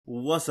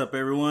What's up,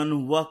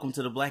 everyone? Welcome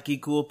to the Black E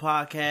Cool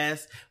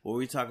podcast, where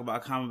we talk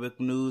about comic book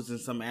news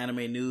and some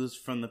anime news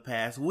from the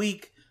past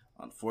week.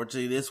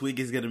 Unfortunately, this week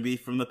is going to be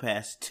from the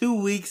past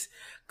 2 weeks,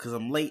 because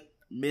I'm late,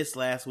 missed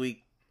last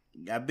week,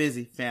 got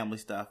busy, family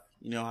stuff,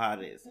 you know how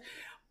it is.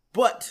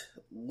 But,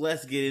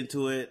 let's get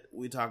into it.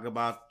 We talk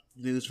about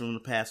news from the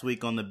past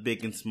week on the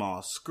big and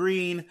small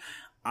screen.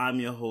 I'm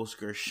your host,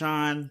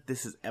 Gershon.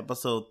 This is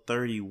episode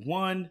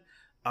 31.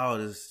 Oh,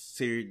 this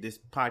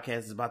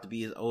podcast is about to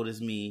be as old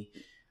as me.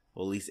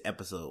 Well, at least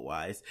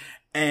episode-wise.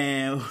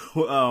 And,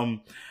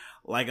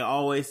 like I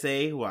always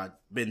say, well, I've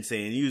been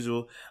saying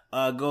usual,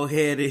 go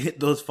ahead and hit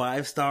those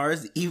 5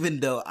 stars,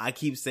 even though I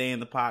keep saying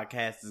the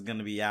podcast is going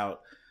to be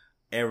out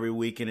every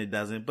week and it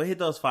doesn't. But hit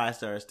those 5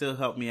 stars. Still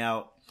help me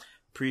out.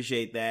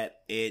 Appreciate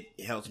that. It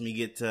helps me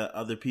get to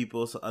other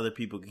people so other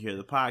people can hear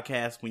the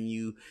podcast when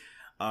you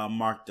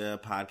mark the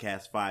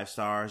podcast 5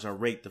 stars or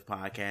rate the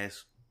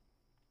podcast.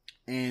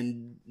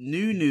 And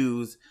new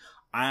news,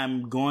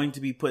 I'm going to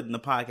be putting the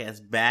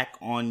podcast back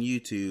on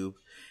YouTube,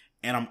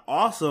 and I'm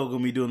also going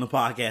to be doing the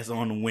podcast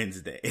on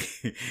Wednesday.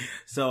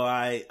 So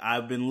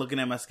I've been looking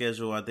at my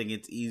schedule. I think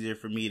it's easier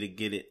for me to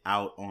get it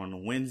out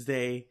on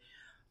Wednesday,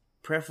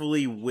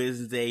 preferably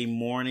Wednesday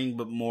morning,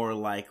 but more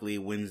likely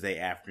Wednesday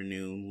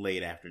afternoon,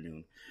 late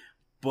afternoon.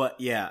 But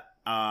yeah,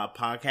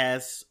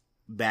 podcasts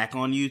back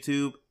on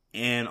YouTube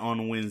and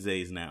on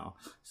Wednesdays now.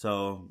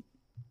 So,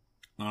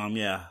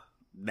 yeah.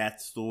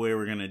 That's the way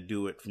we're going to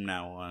do it from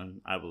now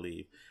on, I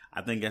believe.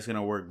 I think that's going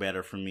to work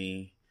better for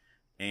me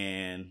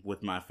and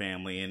with my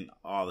family and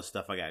all the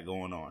stuff I got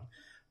going on.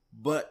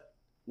 But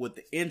with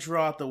the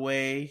intro out the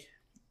way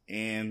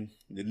and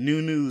the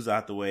new news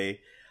out the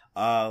way,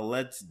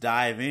 let's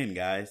dive in,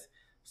 guys.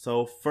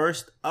 So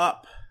first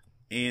up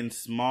in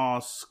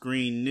small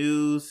screen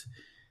news,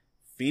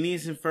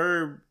 Phineas and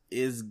Ferb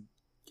is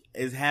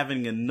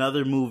having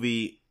another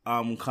movie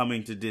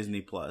coming to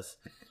Disney Plus.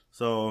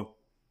 So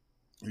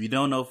if you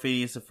don't know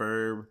Phineas and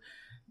Ferb,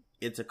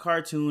 it's a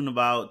cartoon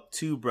about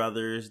 2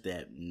 brothers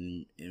that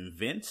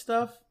invent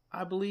stuff,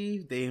 I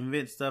believe. They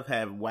invent stuff,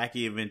 have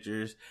wacky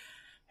adventures,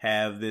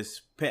 have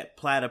this pet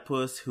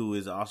platypus who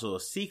is also a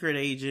secret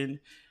agent.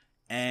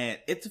 And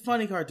it's a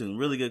funny cartoon,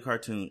 really good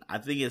cartoon. I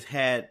think it's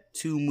had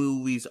 2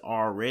 movies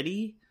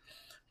already,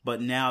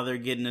 but now they're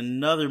getting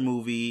another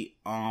movie,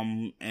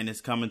 and it's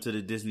coming to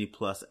the Disney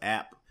Plus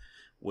app,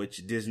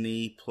 which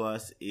Disney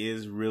Plus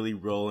is really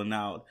rolling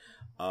out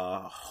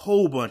a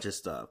whole bunch of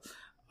stuff.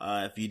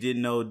 If you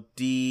didn't know,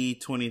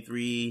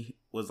 D23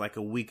 was like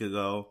a week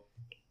ago.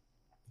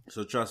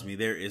 So trust me,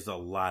 there is a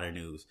lot of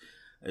news.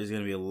 There's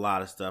going to be a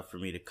lot of stuff for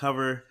me to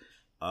cover.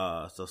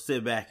 So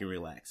sit back and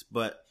relax.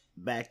 But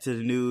back to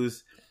the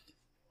news.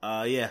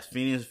 Yes,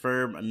 Phineas and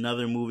Ferb,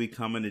 another movie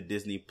coming to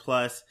Disney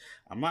Plus.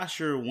 I'm not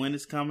sure when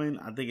it's coming.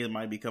 I think it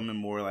might be coming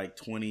more like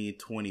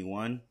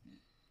 2021.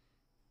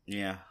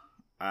 Yeah,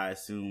 I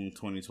assume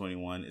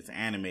 2021. It's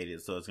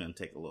animated, so it's going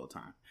to take a little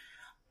time.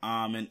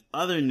 In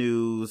other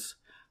news,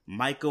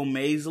 Michael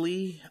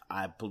Maisley,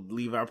 I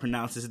believe I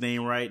pronounced his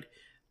name right.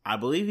 I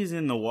believe he's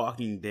in The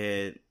Walking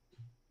Dead.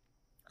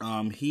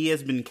 He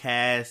has been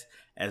cast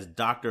as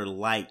Dr.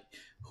 Light,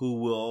 who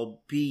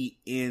will be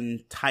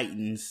in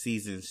Titans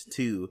Seasons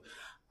 2.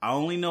 I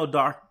only know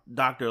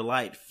Dr.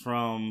 Light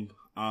from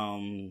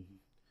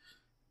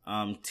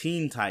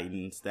Teen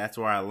Titans. That's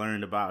where I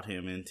learned about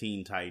him in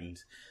Teen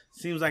Titans.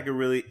 Seems like a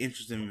really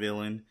interesting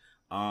villain.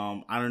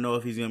 I don't know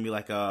if he's going to be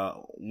like a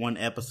 1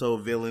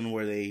 episode villain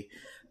where they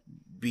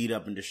beat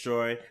up and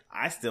destroy.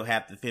 I still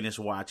have to finish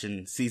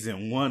watching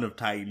season 1 of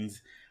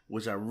Titans,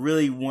 which I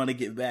really want to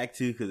get back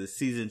to because the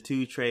season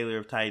 2 trailer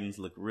of Titans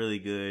looked really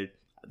good.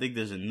 I think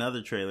there's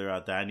another trailer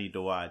out there I need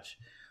to watch.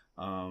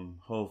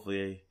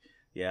 Hopefully,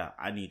 yeah,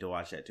 I need to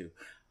watch that too.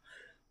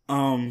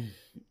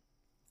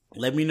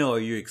 Let me know, are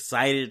you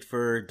excited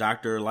for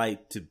Dr.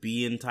 Light to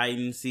be in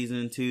Titans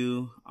Season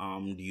 2?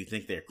 Do you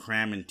think they're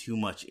cramming too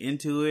much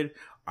into it?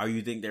 Or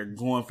you think they're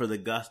going for the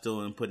gusto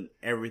and putting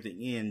everything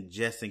in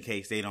just in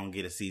case they don't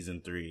get a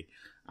Season 3?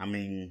 I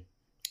mean,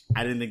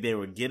 I didn't think they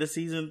would get a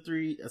Season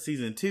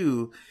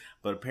 2,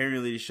 but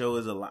apparently the show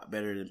is a lot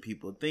better than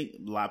people think.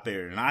 A lot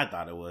better than I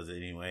thought it was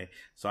anyway.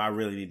 So I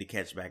really need to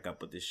catch back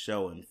up with this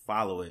show and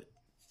follow it.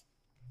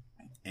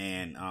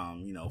 And,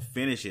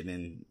 finish it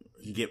and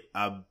get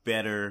a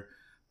better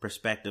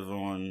perspective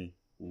on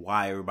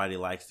why everybody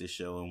likes this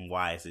show and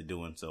why is it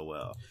doing so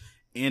well.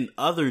 In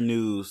other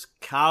news,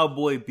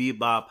 Cowboy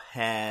Bebop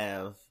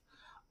have,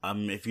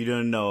 if you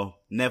don't know,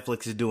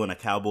 Netflix is doing a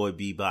Cowboy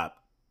Bebop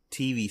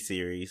TV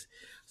series.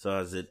 So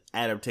as an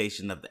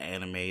adaptation of the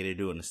anime, they're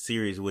doing a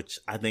series which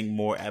I think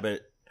more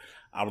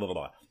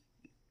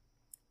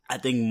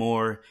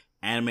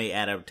anime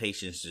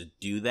adaptations should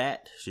do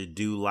that. Should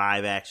do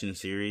live action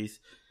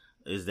series.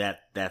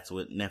 That's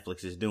what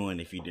Netflix is doing,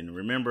 if you didn't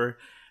remember.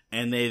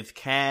 And they've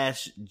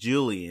cast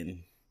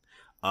Julian.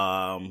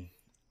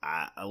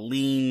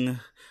 Aline,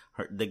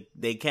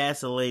 they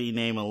cast a lady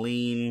named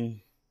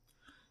Aline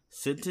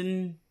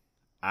Sinton.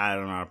 I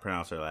don't know how to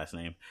pronounce her last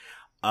name.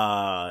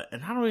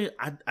 And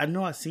I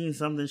know I've seen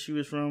something she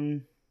was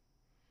from.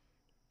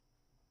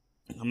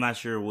 I'm not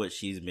sure what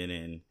she's been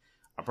in.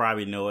 I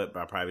probably know it,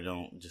 but I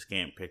probably just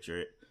can't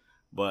picture it.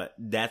 But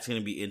that's going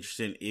to be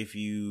interesting. If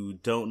you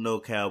don't know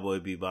Cowboy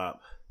Bebop,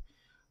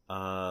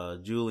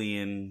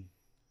 Julian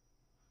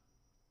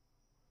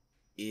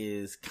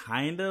is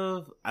kind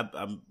of,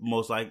 I'm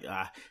most like,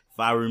 if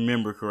I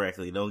remember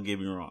correctly, don't get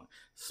me wrong,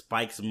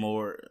 Spike's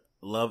more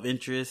love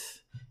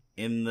interest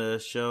in the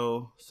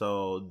show.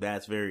 So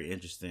that's very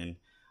interesting.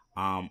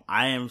 I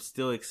am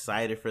still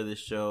excited for this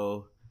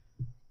show.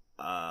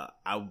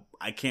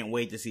 I can't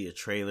wait to see a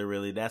trailer.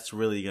 Really, that's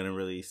really gonna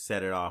really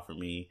set it off for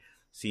me.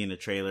 Seeing the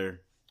trailer.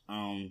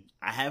 I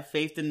have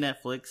faith in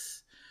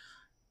Netflix.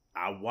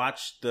 I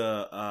watched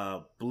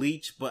the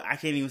Bleach, but I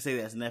can't even say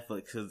that's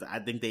Netflix because I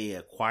think they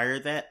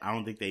acquired that. I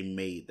don't think they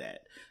made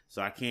that,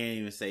 so I can't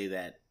even say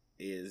that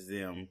is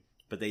them.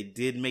 But they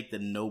did make the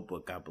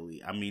Notebook, I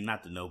believe. I mean,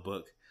 not the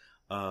Notebook.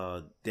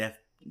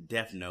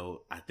 Death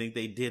Note. I think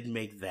they did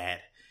make that,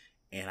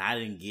 and I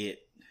didn't get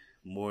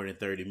more than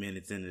 30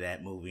 minutes into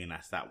that movie and I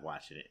stopped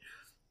watching it.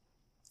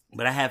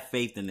 But I have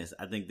faith in this.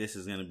 I think this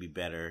is going to be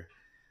better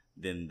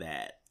than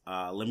that.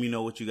 Let me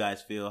know what you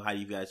guys feel. How do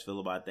you guys feel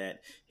about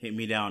that? Hit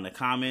me down in the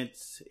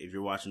comments if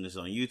you're watching this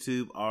on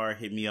YouTube, or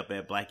hit me up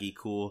at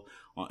BlackEcool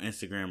on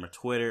Instagram or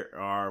Twitter,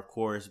 or of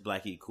course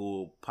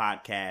BlackEcool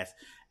podcast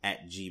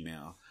at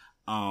Gmail.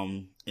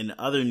 In the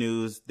other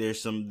news,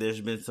 there's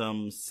been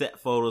some set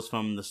photos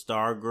from the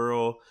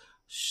Stargirl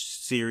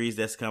series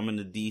that's coming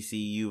to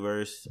DC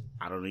Uverse.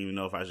 I don't even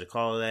know if I should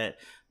call it that.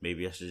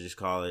 Maybe I should just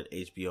call it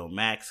HBO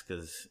Max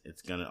because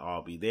it's gonna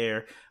all be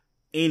there.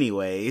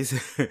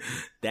 Anyways,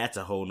 that's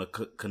a whole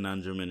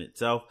conundrum in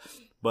itself.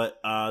 But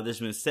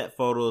there's been set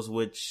photos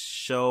which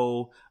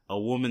show a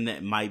woman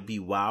that might be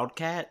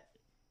Wildcat.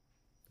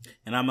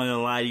 And I'm not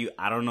gonna lie to you,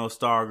 I don't know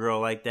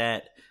Stargirl like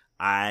that.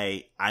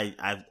 I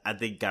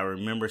think I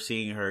remember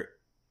seeing her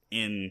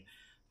in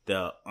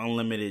the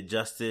Unlimited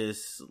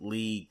Justice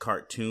League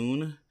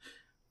cartoon.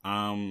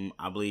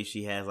 I believe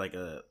she has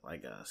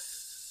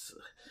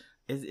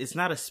it's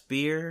not a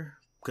spear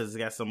because it's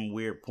got some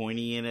weird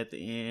pointy in at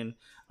the end,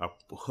 a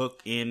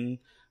hook in,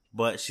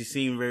 but she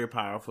seemed very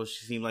powerful.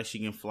 She seemed like she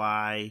can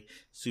fly,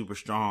 super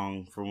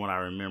strong from what I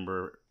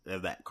remember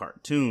of that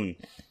cartoon.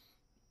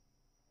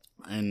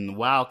 And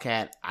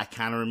Wildcat, I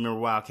kind of remember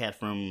Wildcat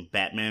from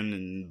Batman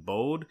and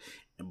Bold,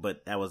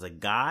 but that was a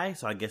guy,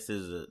 so I guess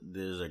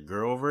there's a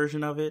girl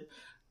version of it.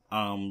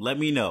 Let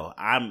me know.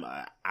 I'm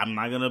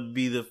not gonna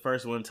be the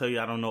first one to tell you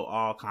I don't know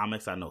all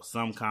comics. I know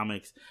some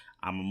comics.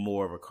 I'm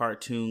more of a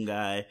cartoon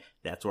guy.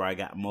 That's where I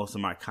got most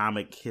of my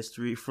comic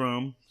history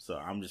from. So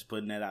I'm just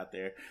putting that out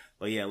there.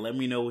 But yeah, let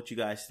me know what you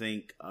guys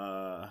think.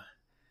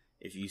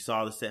 If you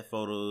saw the set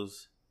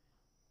photos,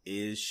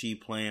 is she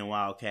playing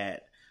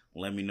Wildcat?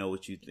 Let me know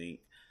what you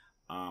think.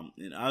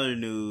 In other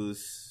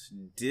news,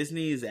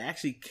 Disney has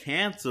actually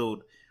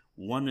canceled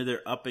one of their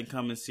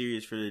up-and-coming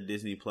series for the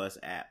Disney Plus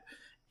app.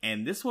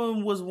 And this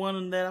one was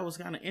one that I was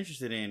kind of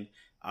interested in.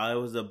 It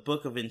was a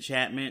Book of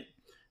Enchantment.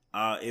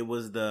 It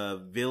was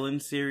the villain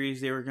series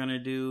they were going to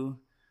do.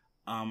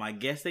 I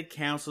guess they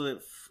canceled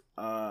it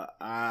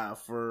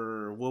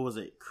for, what was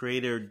it,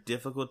 creator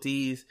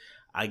difficulties.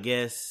 I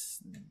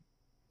guess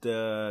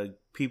the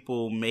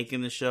people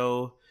making the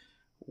show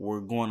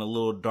were going a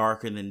little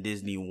darker than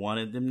Disney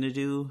wanted them to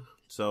do.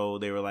 So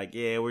they were like,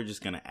 yeah, we're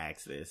just going to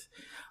axe this.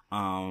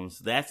 So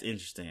that's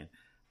interesting.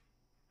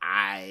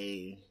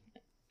 I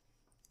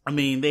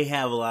mean, they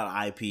have a lot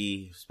of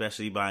IP,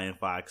 especially buying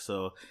Fox.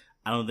 So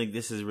I don't think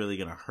this is really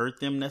going to hurt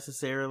them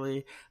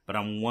necessarily. But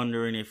I'm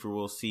wondering if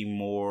we'll see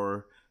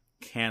more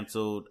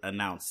canceled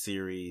announced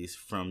series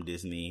from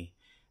Disney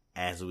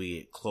as we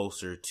get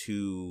closer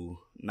to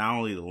not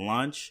only the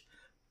launch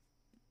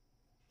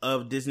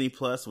of Disney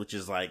Plus, which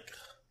is like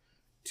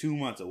 2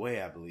 months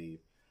away, I believe.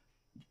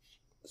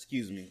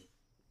 Excuse me.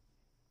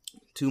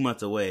 2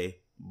 months away.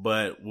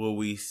 But will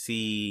we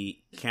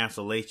see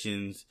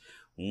cancellations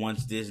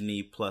once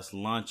Disney Plus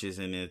launches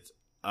and it's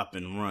up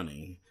and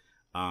running?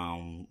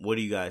 What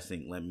do you guys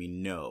think? Let me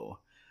know.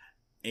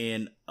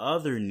 In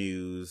other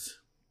news,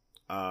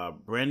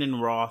 Brandon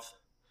Roth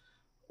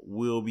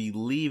will be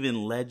leaving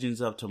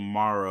Legends of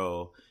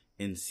Tomorrow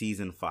in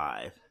season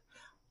 5.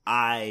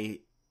 I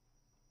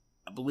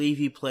believe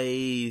he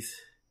plays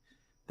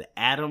the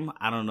Atom.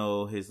 I don't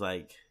know his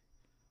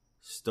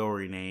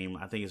story name.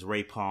 I think it's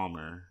Ray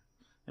Palmer.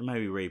 It might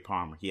be Ray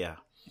Palmer. Yeah.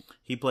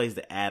 He plays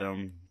the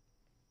Atom,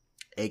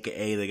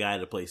 aka the guy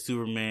that plays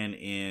Superman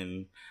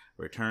in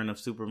Return of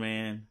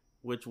Superman,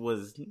 which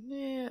was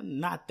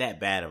not that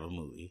bad of a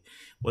movie.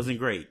 Wasn't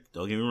great.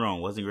 Don't get me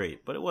wrong, wasn't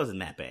great, but it wasn't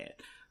that bad.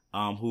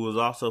 Who was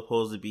also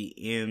supposed to be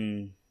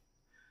in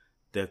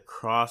the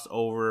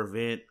crossover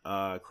event,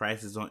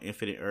 Crisis on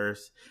Infinite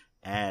Earths,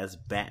 as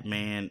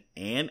Batman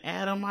and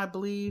Atom, I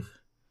believe.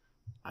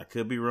 I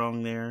could be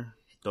wrong there.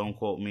 Don't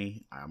quote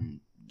me.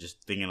 I'm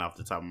just thinking off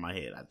the top of my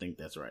head. I think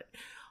that's right.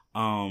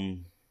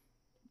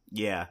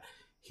 Yeah.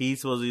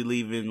 He's supposed to be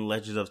leaving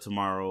Legends of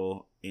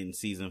Tomorrow in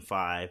season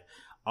 5.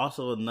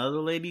 Also, another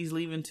lady's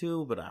leaving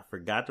too, but I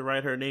forgot to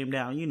write her name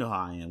down. You know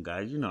how I am,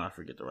 guys. You know I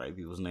forget to write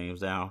people's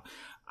names down.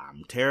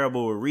 I'm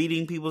terrible with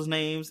reading people's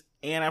names,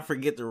 and I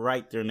forget to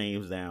write their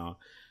names down.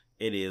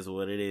 It is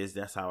what it is.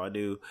 That's how I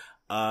do.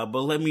 But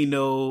let me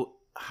know,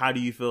 how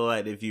do you feel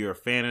like if you're a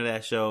fan of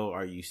that show?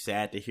 Are you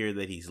sad to hear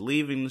that he's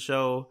leaving the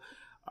show?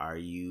 Are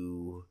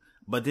you...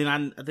 But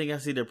then I think I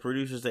see the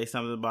producers say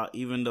something about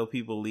even though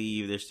people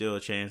leave, there's still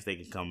a chance they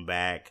can come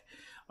back.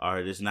 Or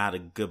it's not a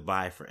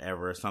goodbye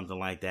forever or something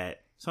like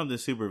that. Something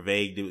super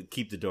vague to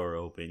keep the door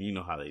open. You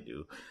know how they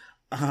do.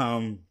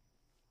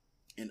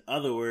 In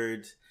other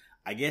words,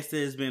 I guess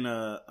there's been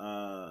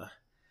a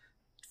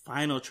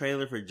final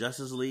trailer for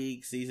Justice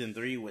League Season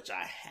 3, which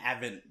I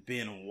haven't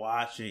been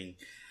watching.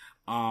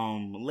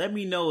 Let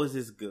me know, is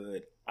this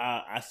good?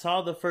 I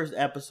saw the first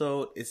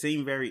episode. It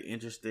seemed very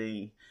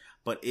interesting.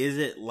 But is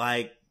it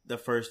like the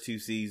first 2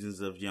 seasons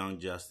of Young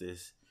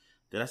Justice?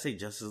 Did I say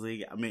Justice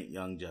League? I meant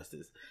Young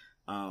Justice.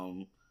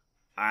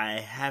 I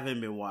haven't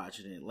been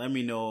watching it. Let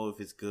me know if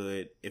it's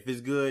good. If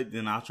it's good,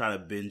 then I'll try to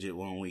binge it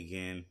one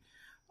weekend.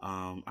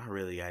 I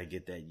really gotta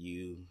get that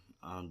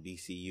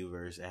DC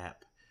Universe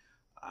app.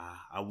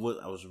 I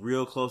was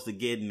real close to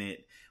getting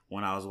it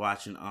when I was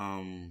watching.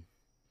 What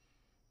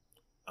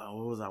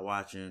was I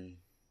watching?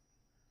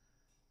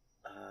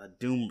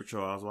 Doom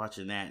Patrol. I was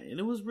watching that, and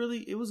it was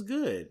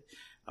good.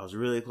 I was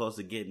really close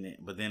to getting it,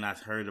 but then I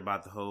heard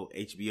about the whole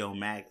HBO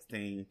Max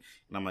thing,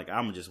 and I'm like,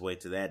 I'm gonna just wait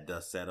till that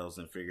dust settles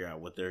and figure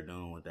out what they're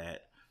doing with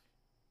that.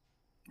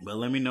 But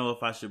let me know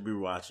if I should be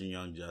watching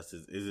Young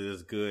Justice. Is it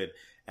as good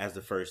as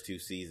the first 2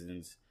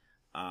 seasons?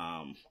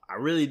 I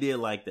really did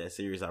like that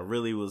series. I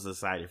really was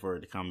excited for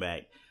it to come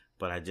back,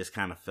 but I just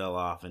kind of fell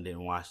off and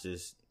didn't watch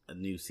a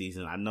new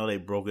season. I know they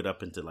broke it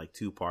up into like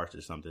 2 parts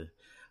or something,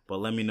 but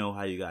let me know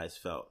how you guys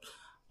felt.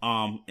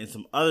 In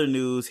some other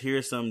news,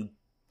 here's some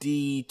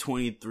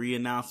D23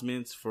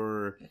 announcements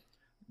for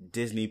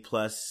Disney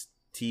Plus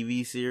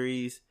TV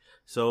series.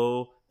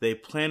 So they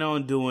plan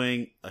on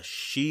doing a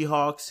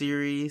She-Hulk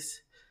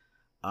series,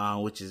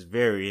 which is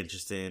very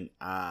interesting.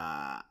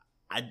 I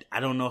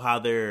don't know how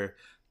their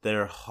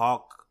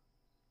Hulk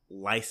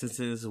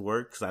licenses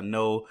work, because I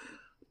know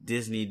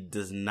Disney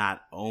does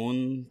not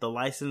own the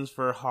license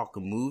for Hulk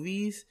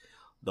movies.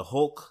 The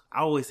Hulk,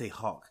 I always say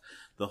Hulk.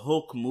 The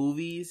Hulk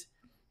movies,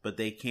 but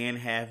they can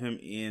have him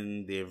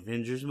in the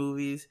Avengers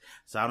movies.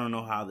 So I don't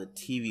know how the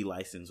TV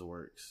license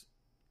works.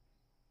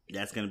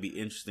 That's going to be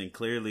interesting.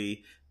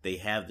 Clearly, they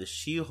have the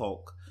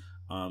She-Hulk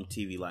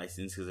TV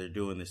license because they're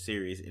doing the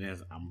series.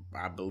 And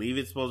I believe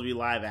it's supposed to be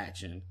live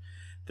action.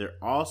 They're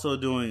also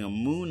doing a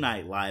Moon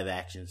Knight live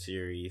action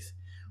series,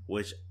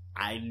 which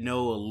I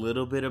know a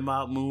little bit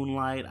about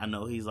Moonlight. I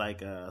know he's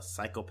like a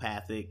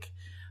psychopathic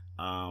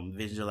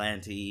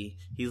vigilante.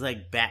 He's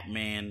like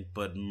Batman,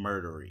 but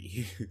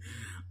murdery.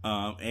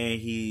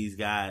 And he's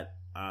got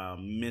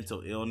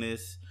mental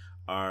illness,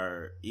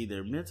 or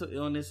either mental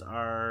illness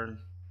or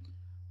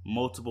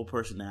multiple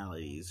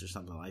personalities or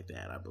something like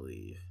that, I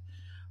believe.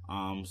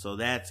 So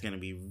that's going to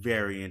be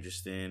very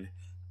interesting,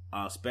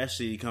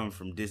 especially coming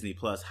from Disney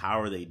Plus. How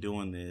are they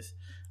doing this?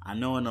 I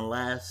know in the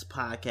last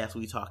podcast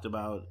we talked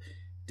about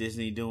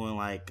Disney doing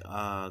like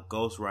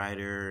Ghost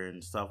Rider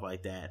and stuff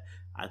like that.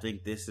 I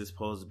think this is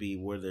supposed to be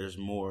where there's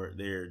more,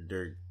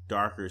 their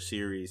darker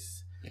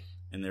series,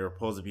 and they're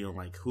supposed to be on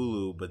like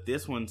Hulu, but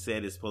this one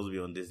said it's supposed to be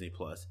on Disney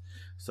Plus.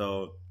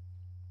 So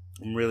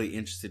I'm really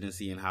interested in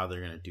seeing how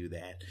they're going to do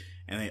that.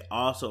 And they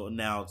also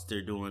announced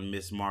they're doing a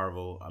Miss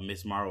Marvel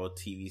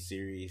TV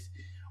series,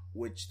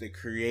 which the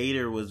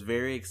creator was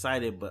very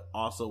excited, but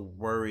also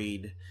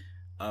worried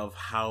of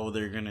how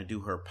they're going to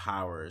do her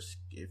powers.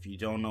 If you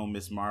don't know,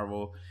 Miss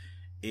Marvel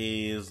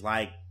is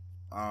like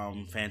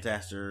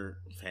Mr.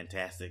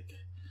 Fantastic,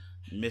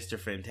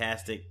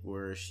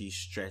 where she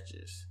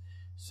stretches.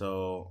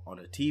 So on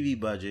a TV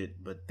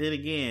budget, but then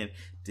again,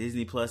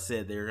 Disney Plus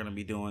said they're going to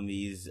be doing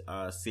these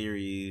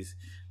series.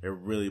 They're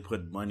really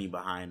putting money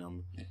behind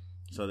them.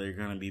 So they're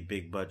going to be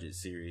big budget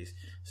series.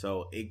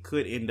 So it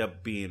could end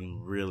up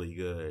being really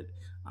good.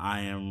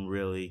 I am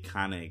really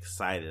kind of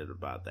excited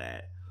about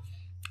that.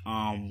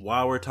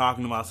 While we're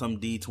talking about some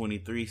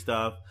D23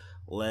 stuff,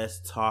 let's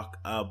talk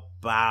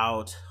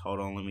about, hold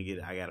on,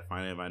 I gotta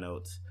find it in my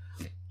notes.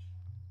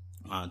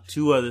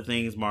 2 other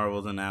things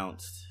Marvel's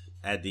announced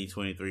at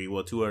D23.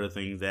 Well, 2 other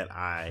things that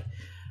I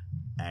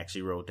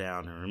actually wrote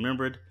down and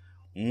remembered.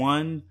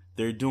 One,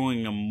 they're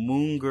doing a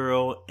Moon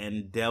Girl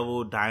and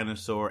Devil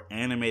Dinosaur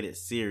animated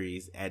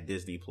series at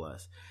Disney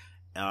Plus.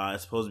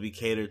 It's supposed to be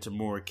catered to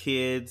more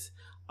kids.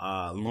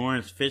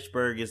 Lawrence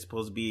Fishburne is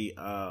supposed to be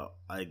an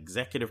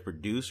executive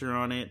producer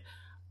on it.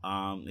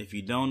 If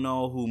you don't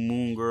know who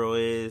Moon Girl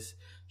is,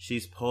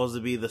 she's supposed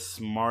to be the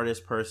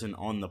smartest person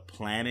on the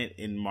planet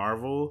in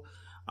Marvel.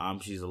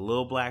 She's a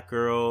little black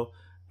girl,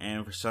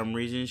 and for some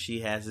reason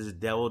she has this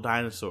devil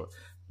dinosaur.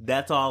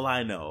 That's all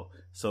I know.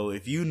 So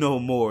if you know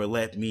more,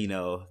 let me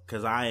know,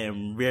 because I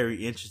am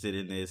very interested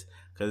in this,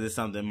 because it's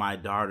something my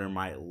daughter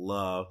might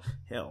love.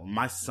 Hell,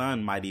 my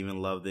son might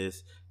even love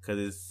this, because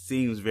it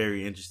seems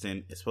very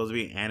interesting. It's supposed to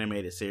be an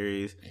animated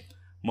series.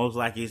 Most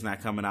likely it's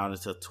not coming out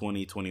until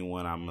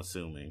 2021, I'm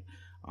assuming.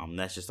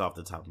 That's just off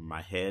the top of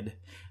my head.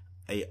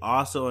 they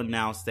also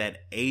announced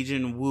that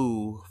Agent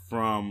Woo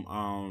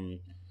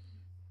from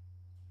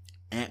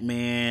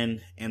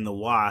Ant-Man and the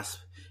Wasp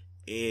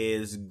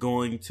is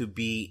going to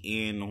be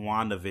in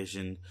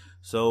WandaVision.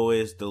 So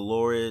is Darcy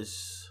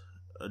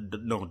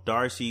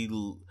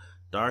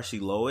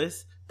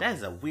Lois.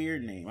 That's a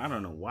weird name. I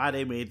don't know why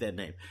they made that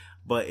name.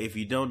 But if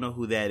you don't know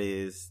who that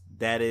is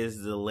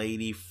the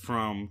lady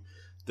from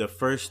the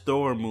first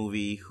Thor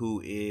movie,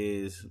 who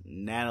is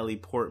Natalie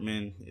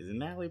Portman. Is it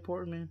Natalie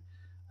Portman?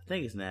 I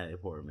think it's Natalie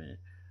Portman,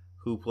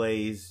 who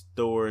plays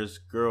Thor's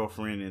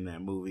girlfriend in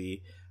that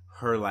movie.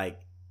 Her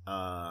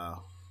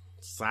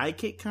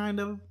sidekick, kind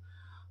of.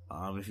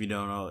 If you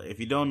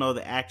don't know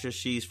the actress,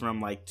 she's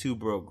from like Two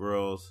Broke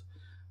Girls.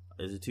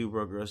 Is it Two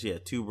Broke Girls? Yeah,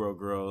 Two Broke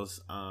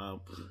Girls.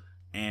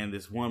 And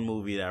this one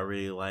movie that I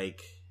really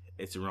like.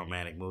 It's a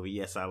romantic movie.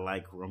 Yes, I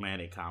like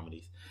romantic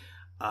comedies.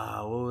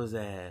 What was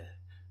that?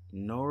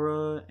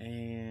 Nora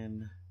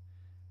and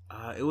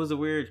it was a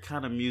weird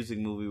kind of music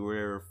movie where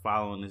they were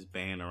following this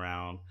band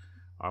around,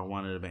 or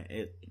one of the band.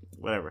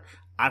 Whatever.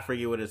 I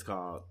forget what it's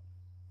called.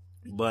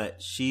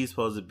 But she's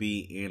supposed to be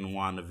in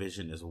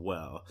WandaVision as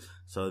well.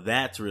 So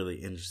that's really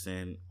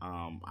interesting.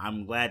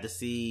 I'm glad to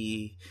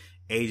see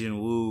Agent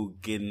Woo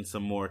getting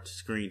some more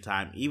screen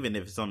time, even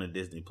if it's on the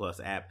Disney Plus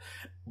app.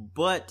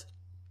 But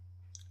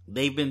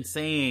they've been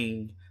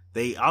saying,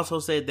 they also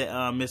said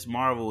that Ms.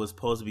 Marvel is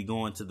supposed to be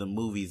going to the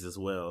movies as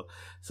well.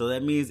 So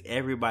that means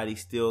everybody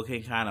still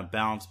can kind of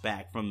bounce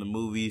back from the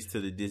movies to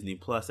the Disney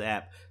Plus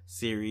app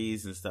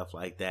series and stuff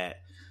like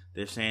that.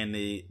 They're saying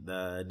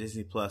the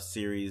Disney Plus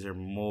series are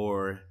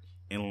more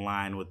in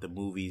line with the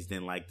movies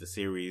than like the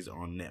series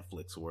on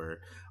Netflix were,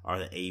 or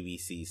the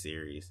ABC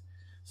series.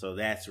 So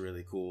that's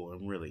really cool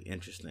and really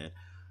interesting.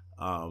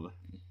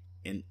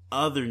 In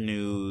other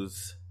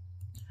news,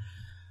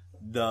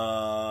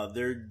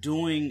 they're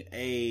doing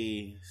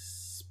a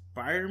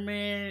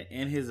Spider-Man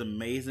and His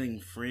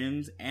Amazing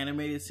Friends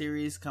animated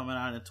series coming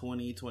out in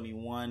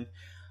 2021.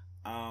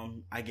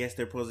 I guess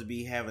they're supposed to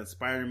be having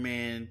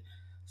Spider-Man,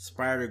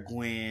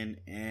 Spider-Gwen,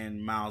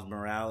 and Miles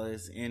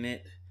Morales in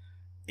it.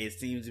 It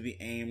seems to be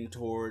aimed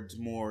towards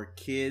more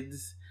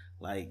kids,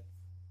 like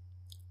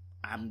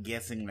I'm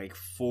guessing like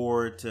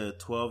 4 to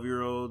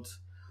 12-year-olds.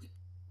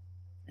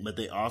 But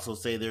they also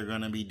say they're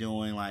going to be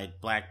doing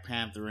like Black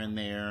Panther in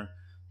there,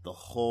 the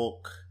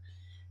Hulk,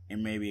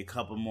 and maybe a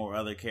couple more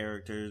other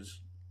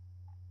characters.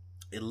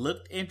 It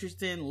looked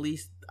interesting. At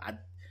least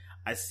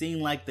I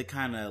seen like the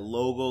kind of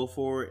logo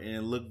for it, and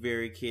it looked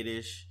very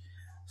kiddish.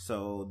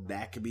 So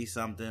that could be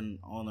something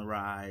on the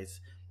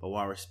rise. But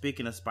while we're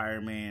speaking of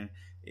Spider-Man,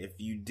 if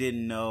you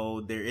didn't know,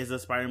 there is a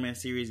Spider-Man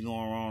series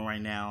going on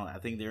right now. I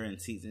think they're in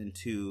season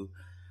 2.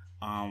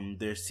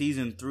 Their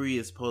season 3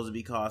 is supposed to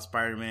be called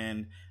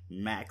Spider-Man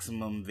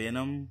Maximum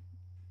Venom.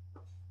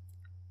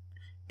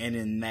 And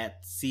in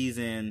that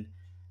season,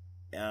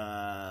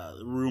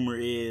 rumor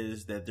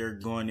is that they're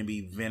going to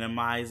be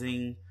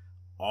venomizing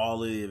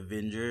all of the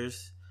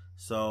Avengers.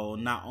 So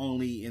not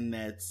only in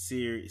that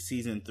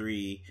season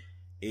 3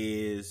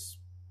 is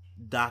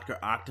Dr.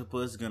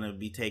 Octopus going to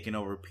be taking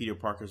over Peter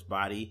Parker's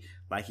body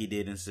like he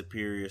did in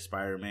Superior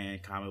Spider-Man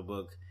comic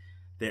book,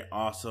 they're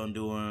also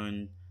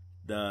doing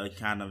the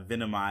kind of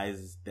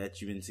venomized that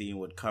you've been seeing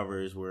with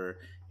covers where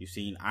you've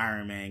seen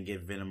Iron Man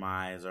get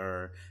venomized,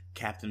 or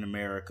Captain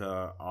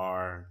America,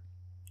 or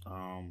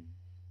I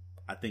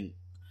think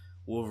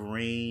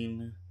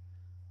Wolverine,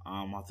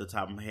 off the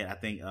top of my head. I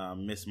think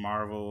Ms.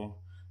 Marvel,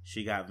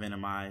 she got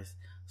venomized.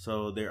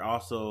 So they're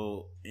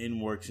also in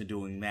works of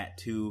doing that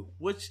too,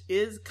 which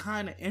is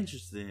kind of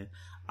interesting.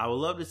 I would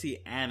love to see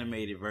an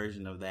animated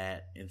version of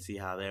that and see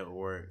how that would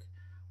work.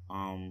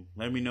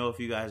 Let me know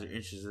if you guys are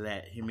interested in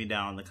that. Hit me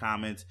down in the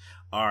comments,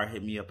 or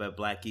hit me up at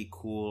Black Geek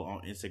Cool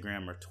on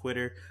Instagram or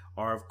Twitter,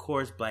 or of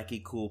course Black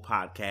Geek Cool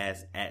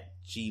Podcast at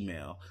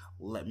Gmail.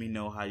 Let me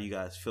know how you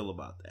guys feel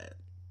about that.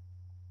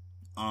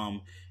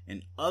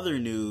 In other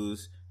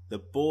news, The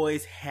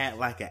Boys had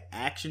like an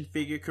action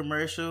figure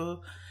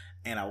commercial,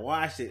 and I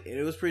watched it, and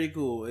it was pretty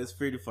cool. It's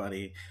pretty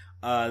funny.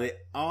 They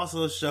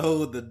also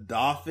showed the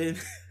dolphin,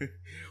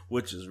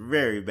 which is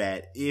very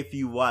bad. If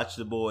you watch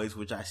The Boys,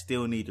 which I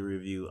still need to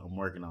review, I'm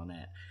working on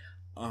that.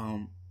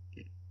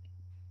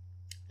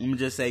 Let me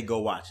just say, go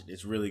watch it.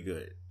 It's really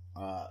good.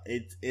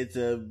 It's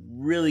a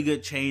really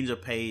good change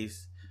of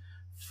pace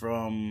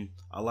from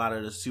a lot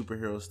of the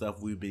superhero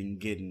stuff we've been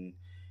getting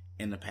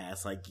in the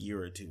past like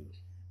year or two,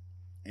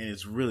 and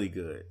it's really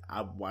good.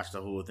 I watched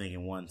the whole thing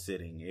in one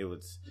sitting. It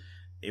was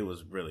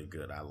really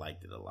good. I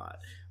liked it a lot.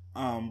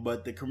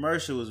 But the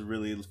commercial was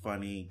really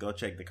funny. Go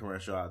check the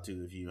commercial out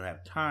too if you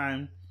have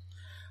time.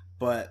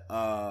 But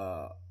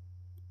yeah,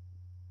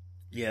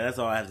 that's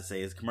all I have to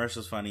say. Is the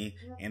commercial's funny,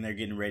 and they're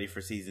getting ready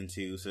for season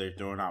 2, so they're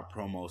throwing out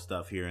promo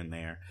stuff here and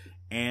there.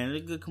 And a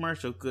good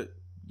commercial, good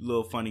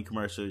little funny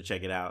commercial to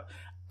check it out.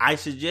 I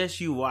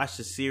suggest you watch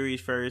the series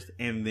first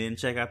and then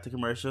check out the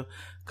commercial,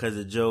 because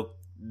the joke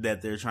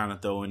that they're trying to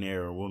throw in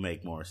there will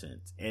make more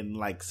sense. And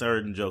like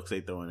certain jokes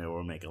they throw in there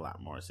will make a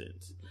lot more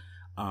sense.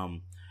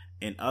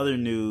 In other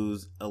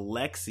news,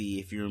 Alexei,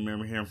 if you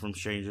remember him from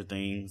Stranger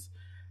Things,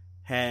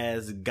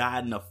 has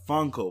gotten a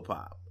Funko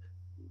Pop.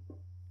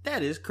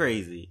 That is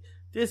crazy.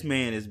 This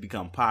man has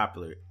become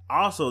popular.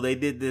 Also, they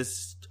did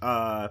this,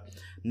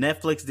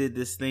 Netflix did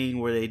this thing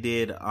where they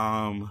did,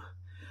 a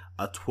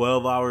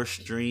 12-hour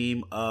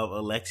stream of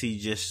Alexi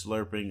just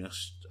slurping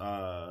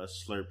a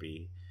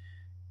Slurpee.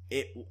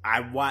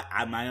 I'm not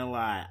gonna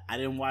lie, I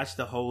didn't watch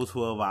the whole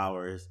 12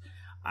 hours.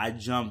 I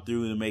jumped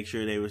through to make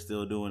sure they were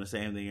still doing the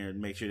same thing and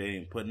make sure they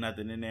didn't put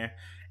nothing in there.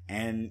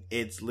 And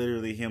it's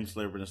literally him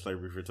slurping a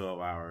Slurpee for 12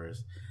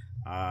 hours.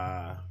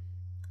 I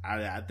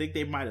think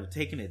they might have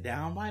taken it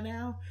down by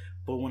now,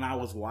 but when I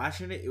was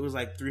watching it, it was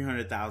like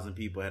 300,000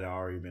 people had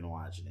already been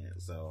watching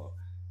it. So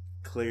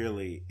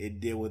clearly,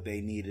 it did what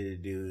they needed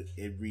to do.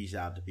 It reached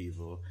out to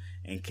people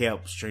and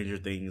kept Stranger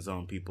Things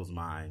on people's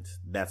minds.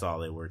 That's all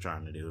they were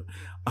trying to do.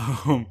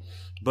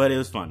 But it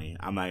was funny.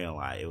 I'm not gonna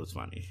lie, it was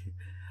funny.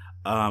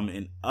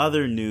 In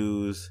other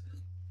news,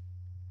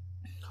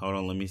 hold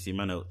on, let me see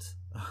my notes.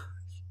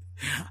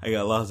 I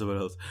got lots of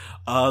notes.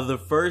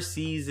 The first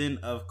season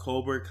of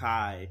Cobra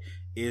Kai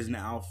is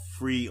now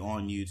free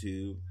on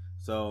YouTube.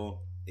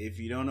 So if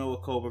you don't know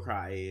what Cobra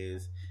Kai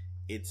is,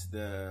 it's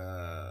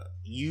the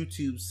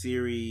YouTube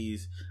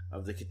series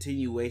of the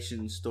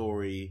continuation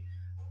story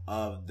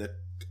of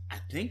I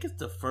think it's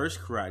the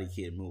first Karate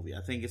Kid movie.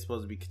 I think it's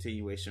supposed to be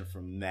continuation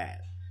from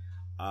that.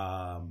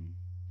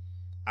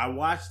 I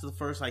watched the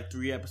first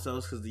 3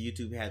 episodes because the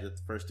YouTube had the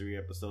first 3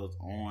 episodes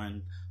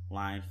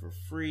online for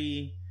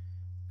free.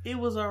 It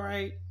was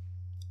alright.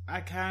 I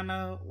kind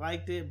of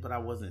liked it, but I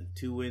wasn't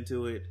too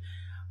into it.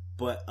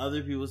 But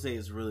other people say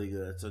it's really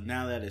good. So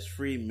now that it's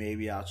free,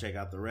 maybe I'll check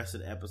out the rest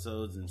of the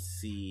episodes and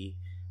see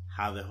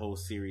how the whole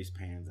series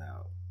pans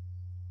out.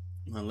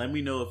 Now, let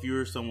me know if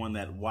you're someone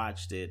that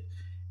watched it.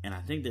 And I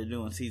think they're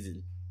doing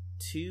season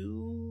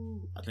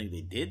 2. I think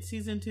they did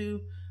season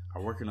 2.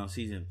 Are working on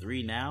season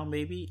 3 now,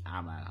 maybe?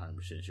 I'm not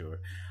 100%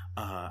 sure.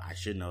 I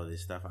should know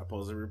this stuff. I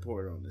post a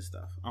report on this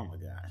stuff. Oh my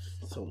gosh,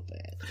 so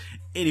bad.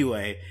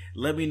 Anyway,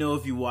 let me know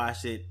if you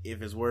watched it,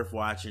 if it's worth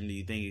watching. Do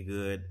you think it's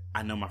good?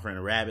 I know my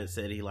friend Rabbit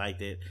said he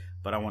liked it,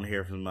 but I want to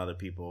hear from other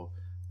people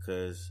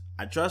because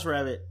I trust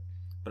Rabbit,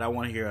 but I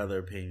want to hear other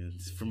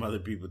opinions from other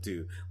people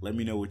too. Let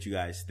me know what you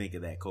guys think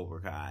of that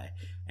Cobra Kai.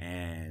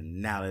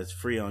 And now that it's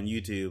free on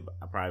YouTube,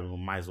 I probably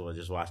might as well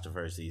just watch the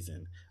first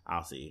season.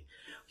 I'll see.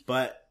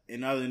 But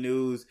in other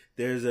news,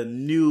 there's a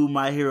new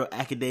My Hero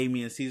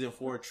Academia Season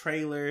 4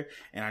 trailer,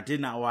 and I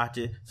did not watch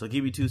it, so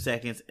give me 2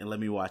 seconds and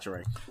let me watch it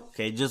right.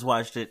 Okay, just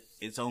watched it.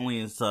 It's only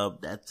in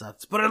sub. That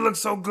sucks, but it looks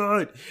so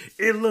good.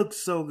 It looks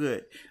so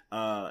good.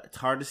 It's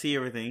hard to see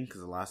everything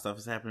because a lot of stuff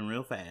is happening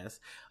real fast.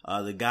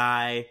 The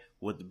guy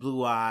with the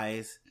blue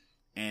eyes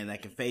and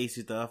that can face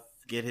stuff,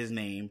 forget his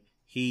name.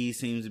 He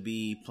seems to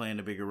be playing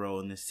a bigger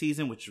role in this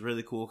season, which is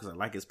really cool because I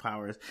like his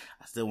powers.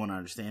 I still want to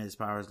understand his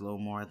powers a little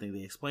more. I think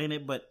they explain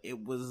it, but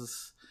it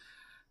was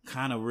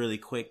kind of really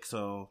quick.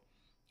 So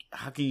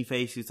how can you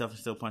face stuff and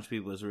still punch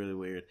people? It's really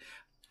weird.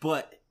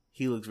 But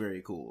he looks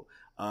very cool.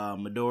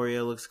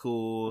 Midoriya looks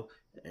cool.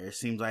 There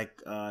seems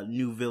like a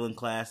new villain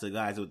class, the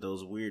guys with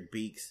those weird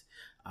beaks.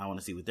 I want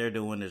to see what they're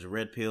doing. There's a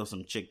Red Pill,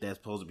 some chick that's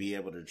supposed to be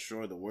able to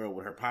destroy the world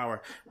with her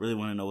power. Really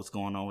want to know what's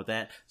going on with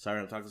that. Sorry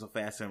I'm talking so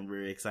fast. I'm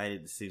really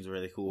excited. This seems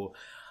really cool.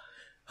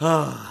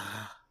 I'm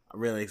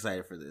really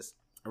excited for this.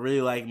 I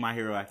really like My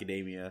Hero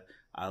Academia.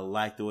 I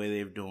like the way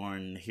they've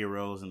done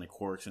heroes and the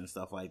quirks and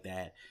stuff like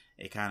that.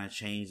 It kind of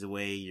changed the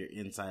way your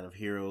inside of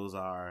heroes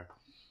are.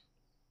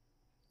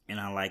 And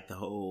I like the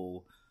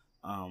whole,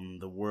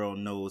 the world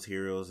knows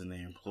heroes and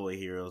they employ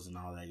heroes and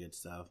all that good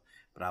stuff.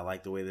 But I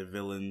like the way the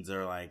villains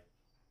are like,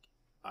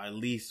 at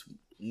least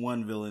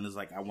one villain is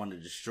like, I want to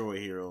destroy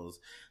heroes,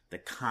 the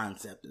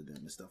concept of them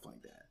and stuff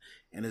like that.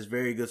 And it's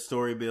very good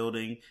story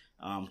building,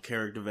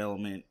 character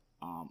development,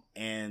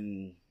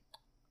 and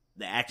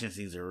the action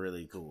scenes are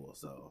really cool.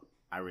 So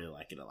I really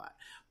like it a lot.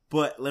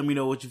 But let me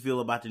know what you feel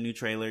about the new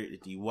trailer.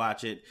 If you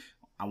watch it,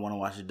 I want to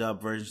watch the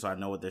dub version so I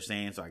know what they're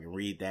saying, so I can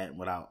read that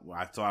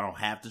so I don't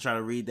have to try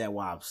to read that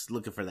while I'm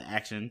looking for the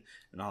action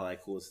and all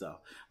that cool stuff.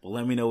 But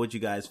let me know what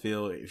you guys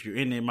feel. If you're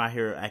in My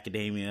Hero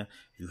Academia,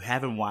 if you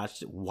haven't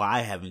watched it, why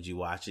haven't you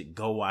watched it?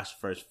 Go watch the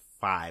first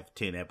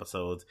 5-10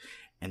 episodes,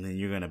 and then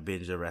you're going to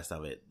binge the rest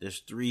of it.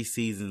 There's 3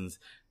 seasons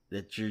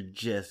that you're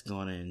just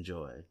going to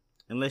enjoy.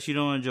 Unless you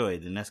don't enjoy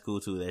it, then that's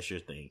cool too. That's your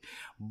thing.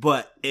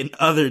 But in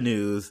other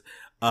news,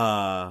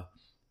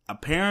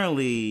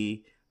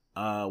 apparently...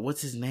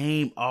 what's his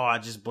name? Oh, I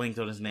just blinked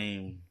on his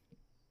name.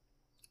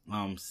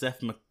 It's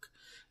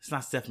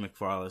not Seth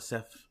MacFarlane.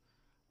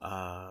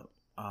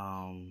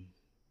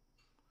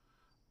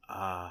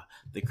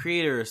 The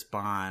creator of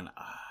Spawn.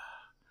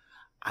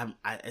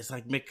 It's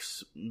like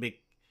McFarlane.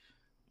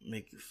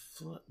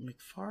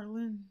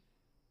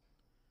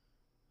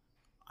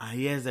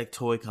 He has that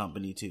toy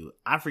company too.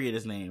 I forget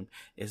his name.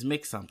 It's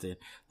Mick something.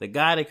 The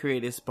guy that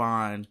created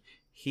Spawn.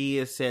 He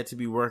is said to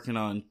be working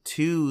on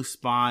 2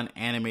 Spawn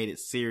animated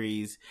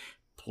series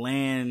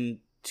planned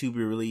to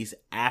be released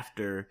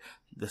after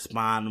the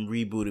Spawn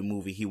rebooted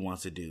movie he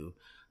wants to do.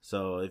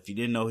 So if you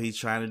didn't know, he's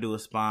trying to do a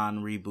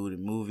Spawn rebooted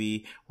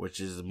movie, which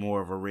is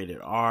more of a rated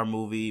R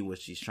movie,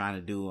 which he's trying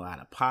to do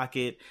out of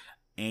pocket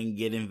and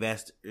get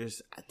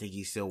investors. I think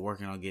he's still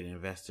working on getting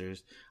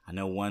investors. I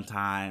know one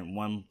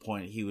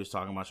point he was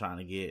talking about trying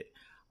to get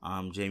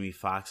Jamie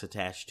Foxx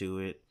attached to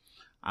it.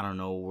 I don't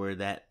know where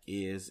that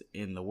is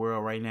in the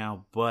world right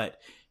now, but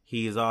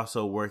he is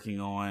also working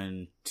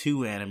on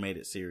 2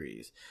 animated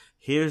series.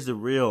 Here's the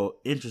real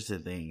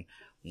interesting thing.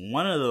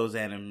 One of those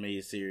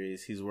animated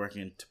series he's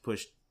working to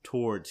push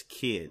towards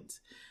kids.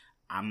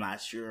 I'm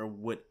not sure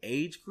what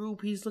age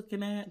group he's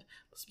looking at.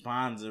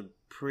 Spawn's a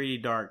pretty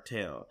dark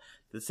tale.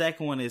 The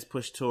second one is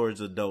pushed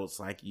towards adults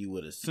like you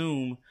would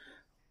assume.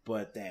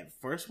 But that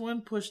first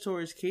one pushed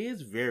towards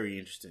kids, very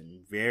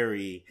interesting.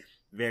 Very,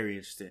 very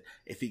interesting.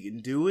 If he can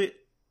do it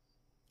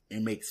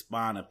and make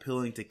Spawn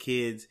appealing to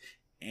kids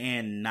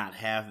and not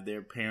have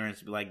their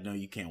parents be like, no,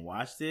 you can't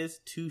watch this,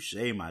 touche,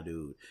 my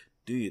dude.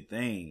 Do your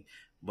thing.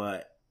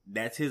 But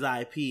that's his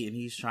IP, and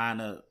he's trying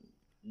to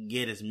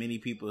get as many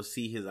people to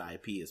see his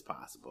IP as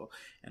possible.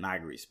 And I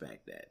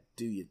respect that.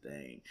 Do your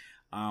thing.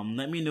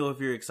 Let me know if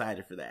you're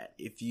excited for that.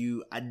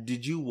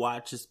 Did you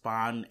watch a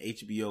Spawn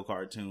HBO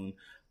cartoon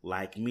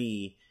like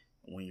me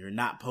when you're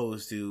not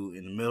supposed to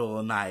in the middle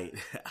of the night,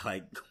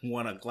 like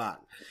 1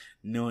 o'clock,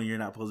 knowing you're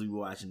not supposed to be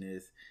watching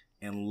this,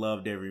 and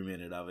loved every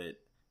minute of it?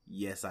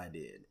 Yes, I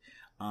did.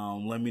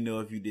 Let me know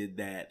if you did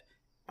that.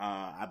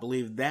 I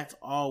believe that's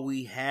all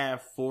we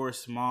have for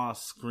small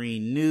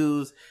screen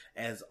news.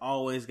 As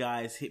always,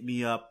 guys, hit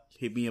me up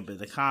in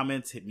the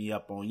comments, hit me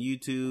up on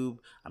YouTube.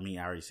 I mean,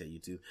 I already said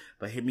YouTube,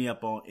 but hit me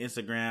up on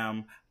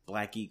Instagram,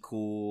 Black Eat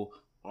Cool,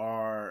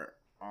 or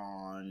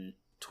on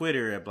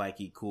Twitter at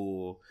Black Eat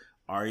Cool,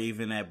 or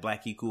even at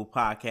Black Eat Cool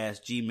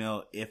Podcast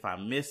Gmail if I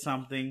missed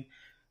something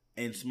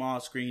in small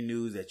screen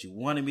news that you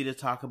wanted me to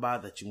talk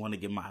about, that you want to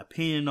get my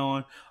opinion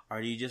on,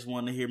 or do you just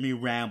want to hear me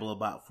ramble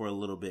about for a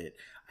little bit?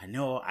 I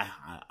know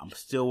I'm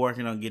still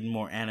working on getting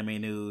more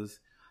anime news.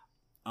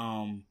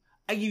 I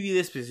give you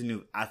this piece of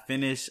news. I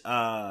finished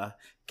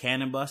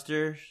Cannon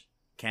Busters.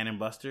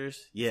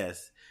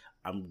 Yes,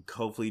 I'm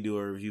hopefully do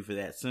a review for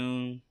that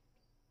soon.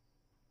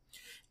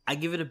 I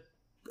can't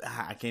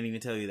even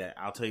tell you that.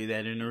 I'll tell you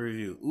that in the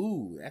review.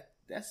 Ooh,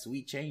 that's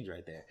sweet change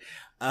right there.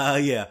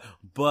 Yeah,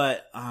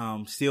 but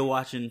still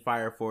watching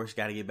Fire Force.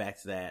 Got to get back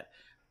to that.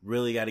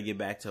 Really got to get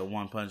back to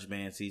One Punch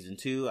Man season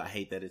 2. I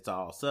hate that it's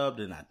all subbed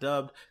and not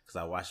dubbed, because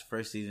I watched the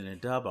first season in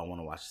dub. I want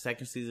to watch the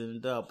second season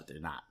in dub, but they're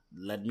not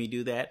letting me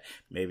do that.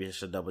 Maybe I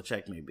should double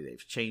check. Maybe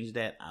they've changed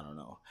that. I don't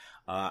know.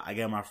 I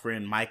got my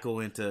friend Michael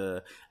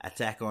into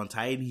Attack on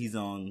Titan. He's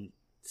on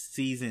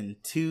season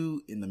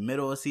 2, in the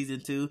middle of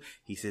season 2.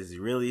 He says he's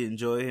really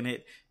enjoying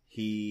it.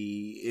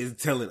 He is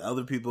telling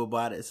other people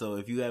about it. So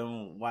if you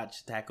haven't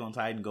watched Attack on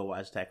Titan, go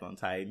watch Attack on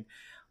Titan.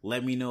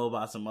 Let me know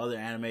about some other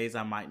animes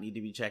I might need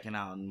to be checking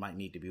out and might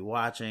need to be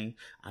watching.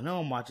 I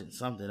know I'm watching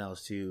something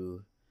else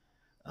too.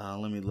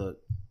 Let me look.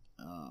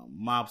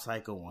 Mob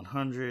Psycho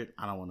 100.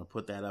 I don't want to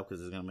put that up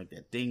because it's going to make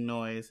that ding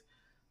noise.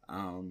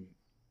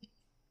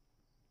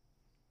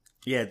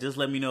 Yeah, just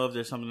let me know if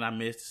there's something I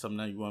missed, something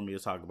that you want me to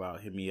talk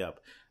about. Hit me up,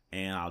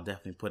 and I'll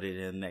definitely put it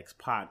in the next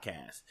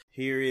podcast.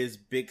 Here is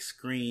big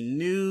screen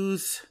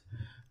news.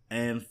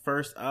 And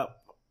first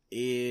up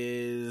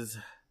is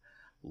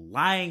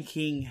Lion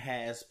King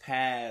has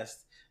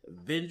passed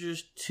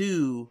Avengers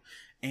 2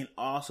 and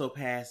also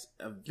passed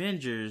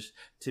Avengers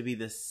to be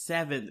the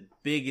 7th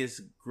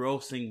biggest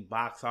grossing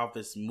box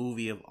office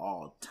movie of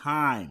all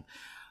time.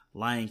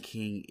 Lion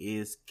King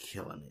is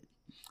killing it.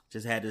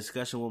 Just had a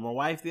discussion with my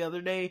wife the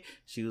other day.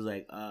 She was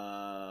like,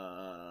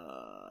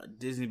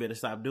 Disney better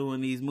stop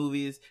doing these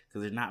movies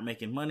because they're not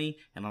making money.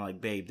 And I'm like,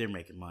 babe, they're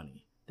making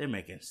money. They're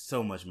making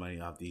so much money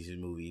off these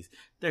movies.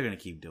 They're going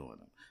to keep doing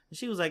them. And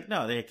she was like,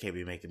 no, they can't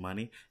be making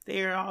money.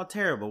 They are all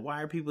terrible.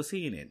 Why are people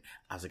seeing it?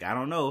 I was like, I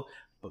don't know,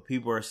 but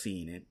people are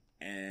seeing it.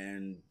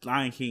 And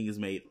Lion King has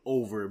made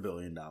over $1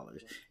 billion.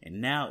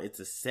 And now it's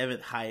the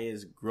 7th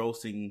highest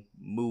grossing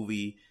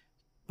movie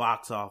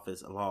box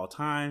office of all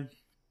time.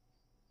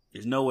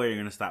 There's no way you're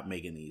going to stop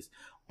making these.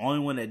 Only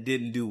one that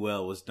didn't do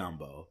well was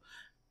Dumbo.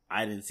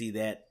 I didn't see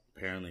that.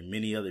 Apparently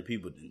many other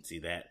people didn't see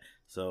that.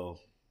 So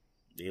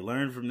they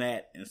learned from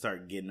that and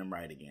start getting them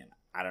right again.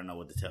 I don't know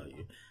what to tell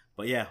you.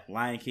 But yeah,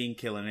 Lion King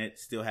killing it.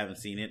 Still haven't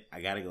seen it.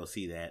 I got to go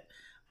see that.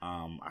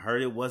 I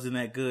heard it wasn't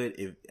that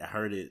good.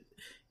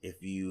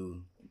 If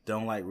you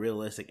don't like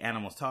realistic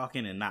animals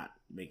talking and not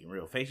making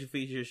real facial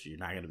features, you're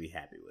not going to be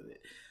happy with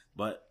it.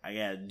 But I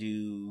got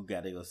to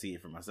go see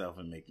it for myself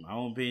and make my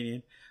own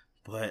opinion.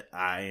 But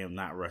I am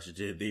not rushing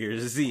to the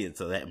theaters to see it,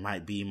 so that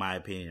might be my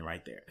opinion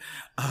right there.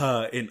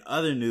 In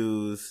other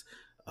news,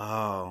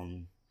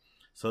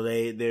 so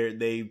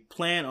they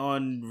plan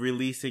on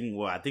releasing.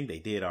 Well, I think they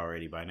did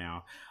already by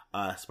now.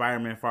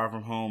 Spider-Man: Far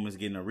From Home is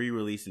getting a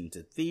re-release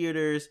into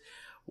theaters,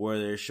 where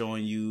they're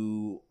showing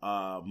you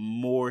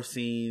more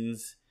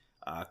scenes,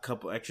 a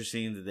couple extra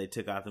scenes that they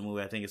took out the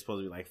movie. I think it's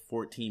supposed to be like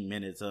 14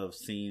 minutes of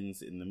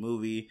scenes in the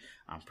movie.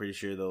 I'm pretty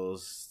sure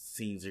those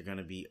scenes are going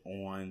to be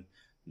on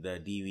the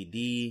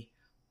DVD.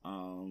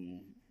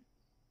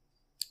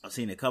 I've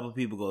seen a couple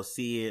people go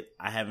see it.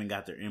 I haven't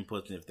got their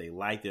inputs if they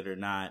liked it or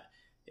not,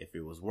 if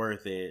it was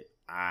worth it.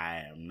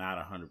 I am not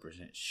 100%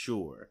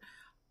 sure.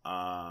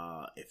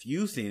 If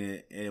you've seen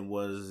it and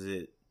was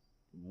it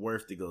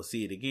worth to go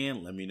see it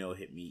again, let me know.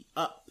 Hit me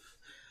up.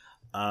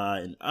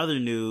 In other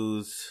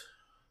news,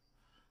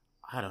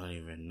 I don't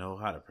even know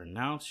how to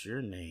pronounce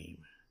your name.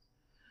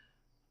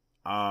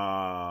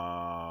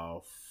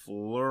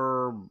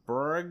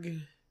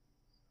 Flurburg?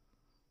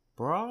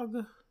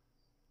 Brog?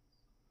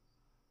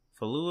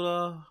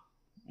 Faluda?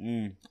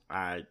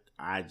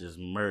 I just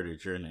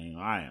murdered your name.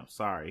 I am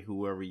sorry,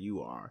 whoever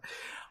you are.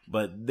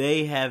 But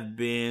they have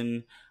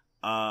been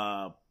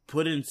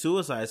put in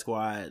Suicide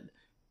Squad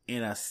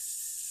in a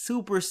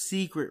super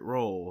secret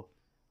role.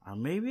 Or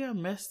maybe I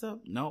messed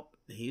up. Nope,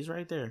 he's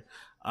right there.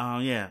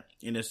 Yeah,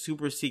 in a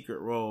super secret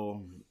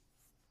role.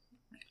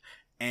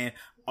 And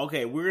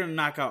okay, we're gonna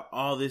knock out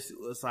all this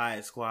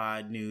Suicide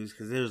Squad news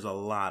because there's a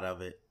lot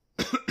of it.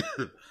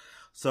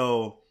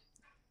 So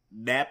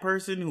that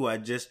person who I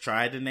just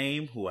tried to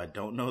name, who I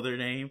don't know their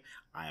name,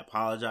 I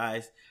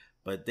apologize,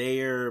 but they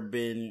are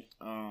been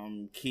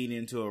keyed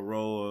into a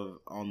role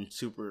of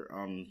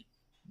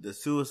the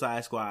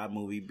Suicide Squad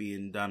movie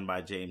being done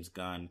by James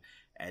Gunn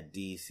at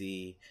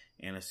DC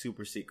in a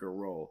super secret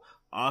role.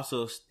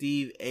 Also,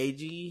 Steve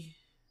Agee,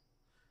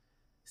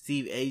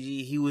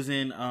 he was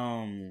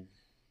in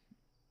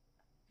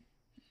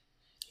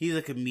he's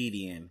a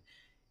comedian.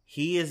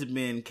 He has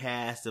been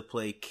cast to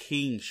play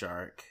King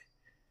Shark,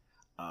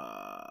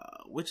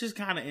 which is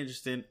kind of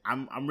interesting.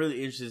 I'm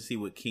really interested to see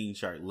what King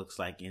Shark looks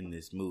like in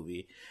this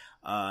movie.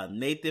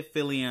 Nathan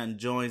Fillion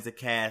joins the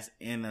cast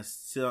in a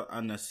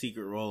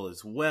secret role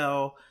as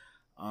well.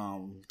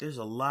 There's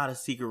a lot of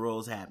secret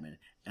roles happening,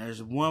 and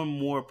there's one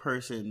more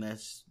person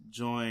that's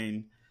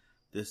joined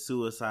the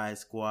Suicide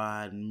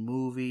Squad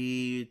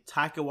movie.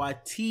 Taika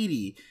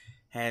Waititi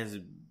has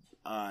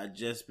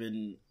just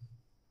been.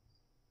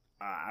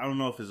 I don't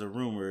know if it's a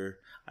rumor.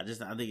 I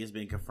think it's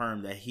been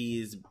confirmed that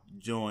he's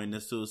joined the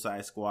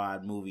Suicide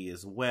Squad movie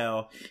as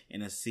well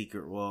in a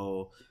secret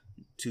role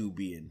to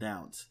be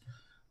announced.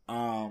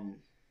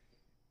 I'm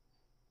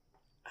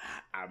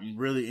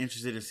really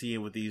interested in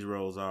seeing what these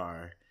roles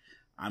are.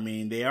 I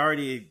mean, they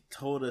already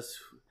told us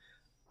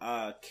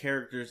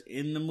characters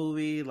in the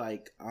movie,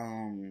 like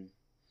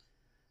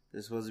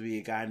there's supposed to be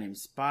a guy named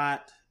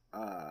Spot,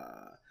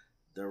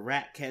 the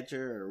Rat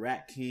Catcher or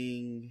Rat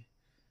King,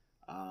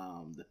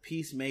 the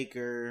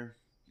Peacemaker,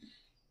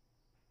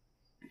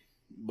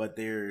 but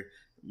they're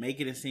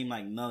making it seem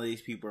like none of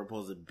these people are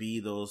supposed to be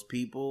those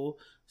people.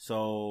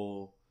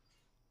 So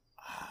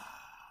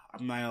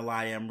I'm not gonna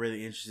lie, I'm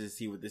really interested to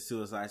see what the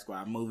Suicide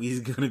Squad movie is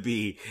gonna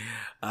be.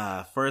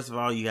 First of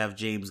all, you have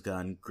James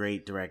Gunn,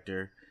 great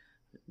director,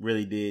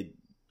 really did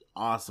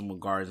awesome with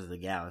Guardians of the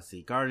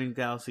Galaxy. Guardians of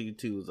the Galaxy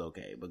 2 is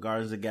okay, but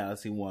Guardians of the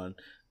Galaxy 1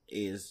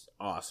 is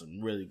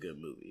awesome, really good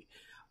movie.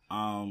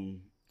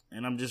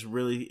 And I'm just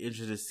really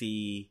interested to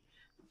see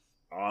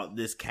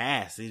this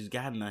cast. He's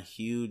gotten a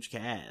huge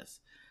cast.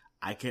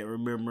 I can't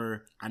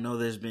remember. I know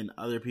there's been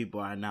other people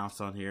I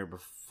announced on here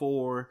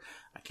before.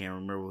 I can't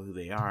remember who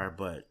they are,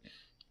 but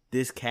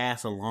this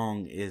cast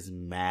alone is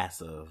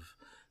massive.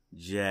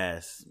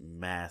 Just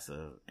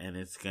massive. And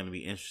it's going to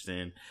be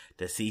interesting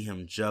to see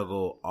him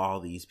juggle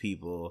all these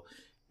people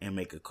and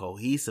make a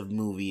cohesive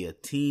movie, a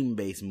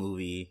team-based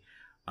movie.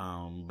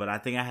 But I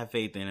think I have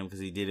faith in him because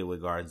he did it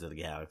with Guardians of the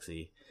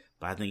Galaxy.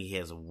 But I think he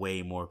has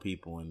way more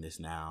people in this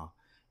now.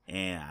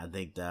 And I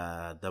think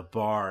the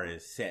bar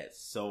is set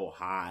so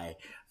high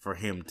for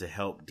him to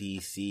help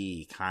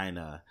DC kind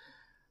of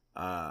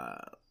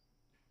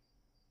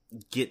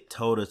get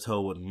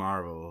toe-to-toe with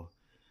Marvel.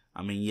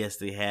 I mean, yes,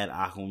 they had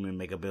Aquaman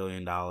make $1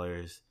 billion,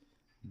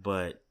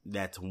 but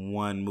that's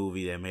one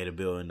movie that made $1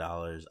 billion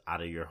out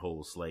of your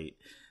whole slate.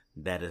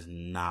 That is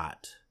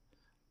not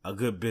a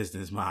good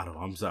business model.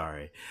 I'm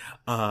sorry.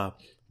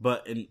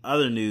 But in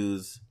other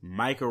news,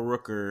 Michael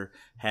Rooker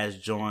has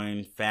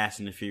joined Fast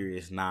and the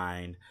Furious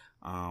 9.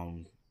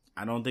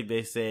 I don't think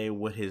they say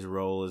what his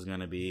role is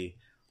going to be.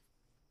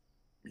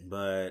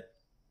 But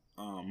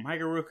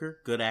Michael Rooker,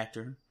 good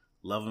actor.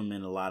 Love him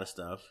in a lot of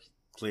stuff.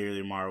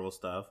 Clearly Marvel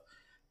stuff.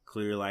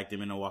 Clearly liked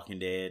him in The Walking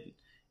Dead.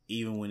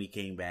 Even when he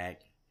came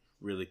back.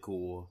 Really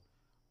cool.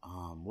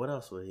 What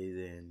else was he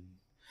in?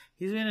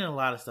 He's been in a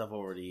lot of stuff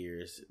over the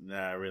years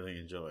that I really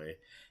enjoy.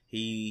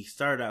 He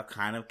started out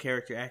kind of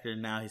character actor.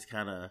 Now he's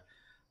kind of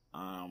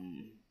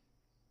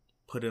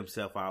put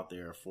himself out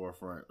there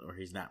forefront, or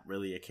he's not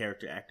really a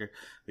character actor,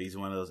 but he's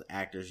one of those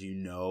actors you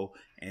know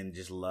and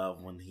just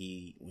love when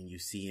you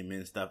see him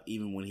in stuff,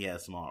 even when he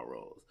has small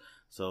roles.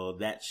 So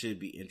that should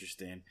be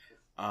interesting.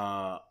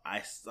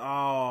 I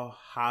saw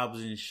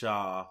Hobbs and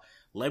Shaw.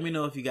 Let me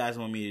know if you guys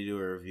want me to do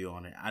a review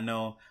on it. I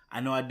know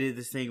I did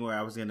this thing where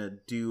I was gonna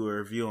do a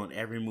review on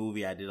every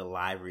movie I did a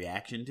live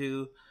reaction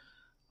to.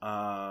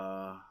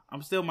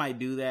 I'm still might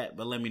do that,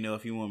 but let me know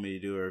if you want me to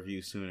do a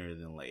review sooner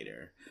than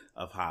later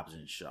of Hobbs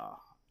and Shaw.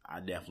 I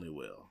definitely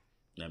will.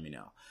 Let me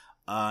know.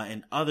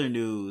 In other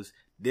news,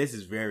 this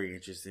is very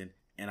interesting,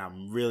 and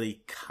I'm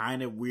really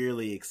kind of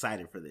weirdly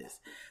excited for this.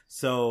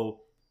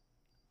 So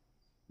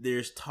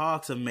there's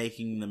talks of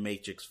making the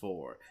Matrix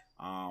 4.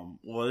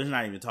 Well, there's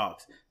not even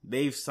talks.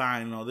 They've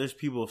signed on. There's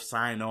people have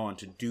signed on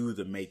to do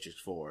the Matrix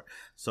 4.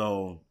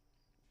 So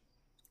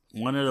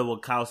one of the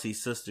Wachowski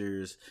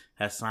sisters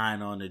has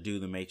signed on to do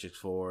the Matrix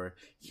 4.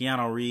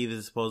 Keanu Reeves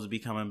is supposed to be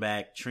coming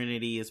back.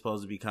 Trinity is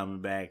supposed to be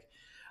coming back.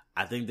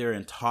 I think they're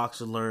in talks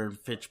to learn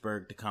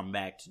Fitchburg to come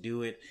back to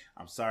do it.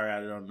 I'm sorry,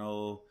 I don't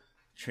know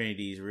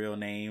Trinity's real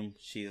name.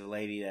 She's a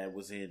lady that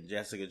was in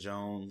Jessica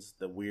Jones,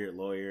 the weird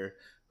lawyer,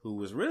 who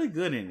was really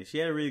good in it. She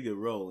had a really good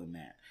role in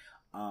that.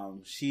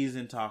 She's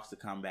in talks to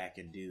come back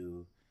and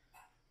do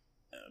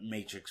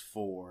Matrix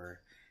 4.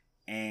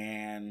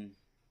 And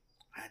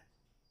I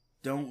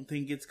don't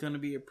think it's going to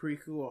be a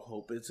prequel. I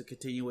hope it's a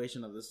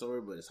continuation of the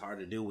story, but it's hard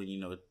to do when you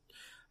know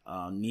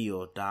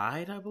Neo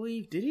died, I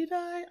believe. Did he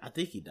die? I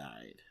think he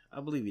died. I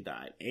believe he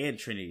died. And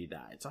Trinity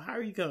died. So how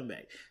are you coming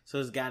back?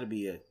 So it's got to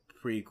be a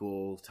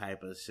prequel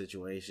type of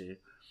situation.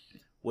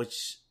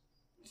 Which,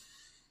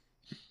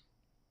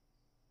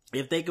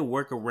 if they could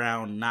work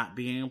around not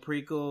being a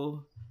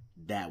prequel,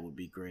 that would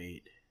be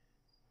great.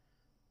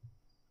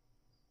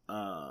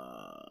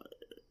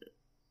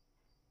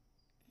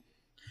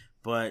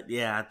 But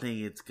yeah, I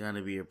think it's going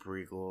to be a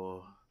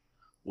prequel,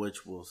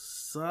 which will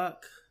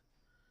suck.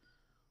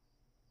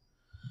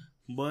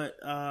 But,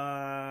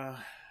 I'm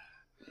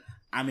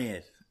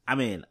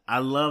in. I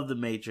love The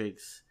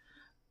Matrix.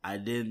 I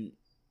do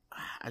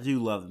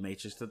love The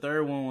Matrix. The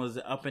third one was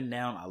up and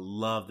down. I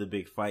love the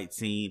big fight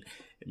scene.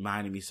 It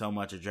reminded me so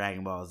much of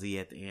Dragon Ball Z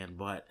at the end.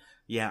 But,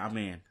 yeah, I'm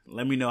in.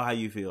 Let me know how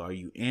you feel. Are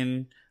you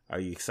in? Are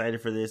you excited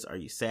for this? Are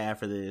you sad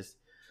for this?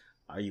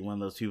 Are you one of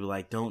those people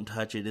like, don't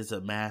touch it, it's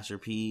a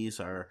masterpiece?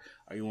 Or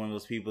are you one of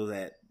those people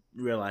that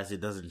realize it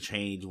doesn't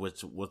change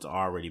what's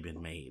already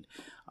been made?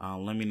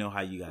 Let me know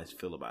how you guys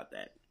feel about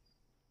that.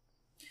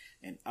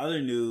 And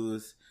other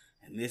news,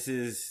 and this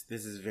is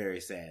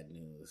very sad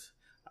news.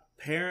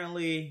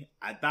 Apparently,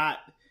 I thought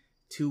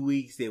 2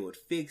 weeks they would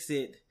fix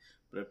it,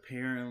 but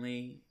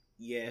apparently,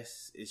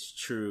 yes, it's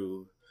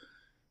true.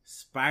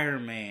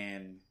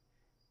 Spider-Man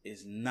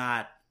is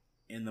not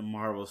in the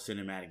Marvel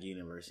Cinematic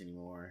Universe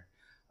anymore.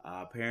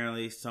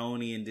 Apparently,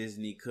 Sony and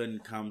Disney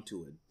couldn't come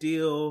to a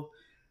deal,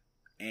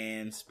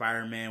 and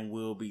Spider-Man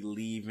will be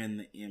leaving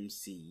the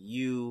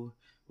MCU,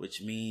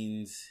 which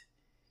means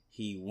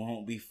he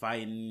won't be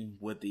fighting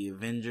with the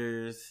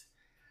Avengers.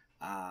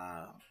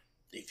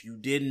 If you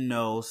didn't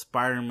know,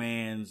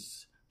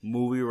 Spider-Man's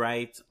movie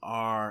rights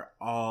are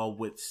all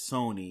with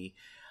Sony.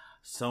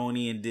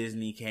 Sony and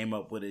Disney came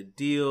up with a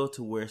deal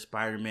to where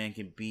Spider-Man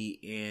can be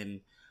in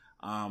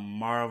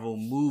Marvel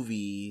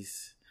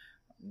movies,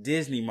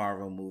 Disney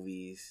Marvel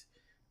movies,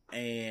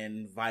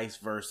 and vice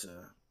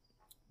versa.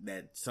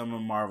 That some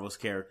of Marvel's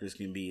characters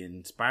can be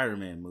in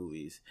Spider-Man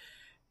movies.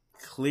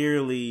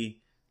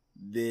 Clearly,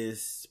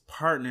 this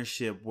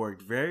partnership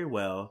worked very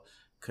well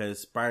because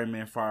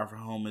Spider-Man Far From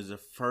Home is the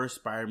first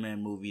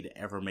Spider-Man movie to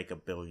ever make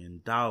 $1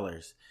 billion.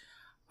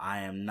 I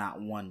am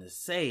not one to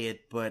say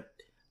it, but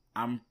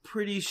I'm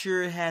pretty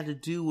sure it had to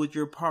do with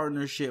your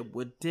partnership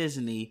with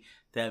Disney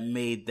that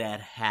made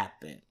that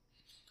happen.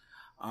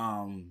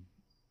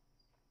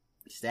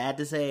 Sad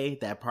to say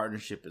that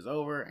partnership is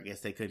over. I guess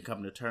they couldn't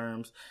come to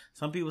terms.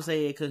 Some people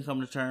say it couldn't come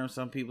to terms.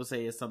 Some people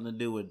say it's something to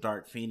do with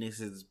Dark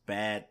Phoenix's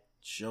bad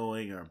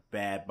showing or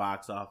bad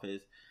box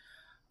office.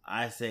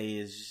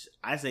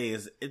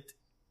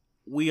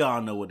 We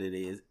all know what it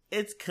is.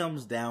 It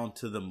comes down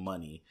to the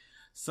money.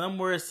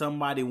 Somewhere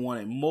somebody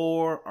wanted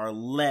more or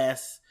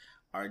less,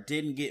 or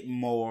didn't get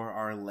more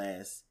or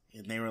less,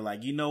 and they were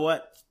like, you know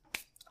what?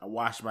 I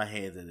washed my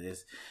hands of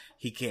this.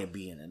 He can't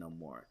be in it no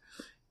more.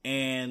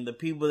 And the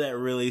people that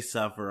really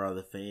suffer are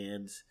the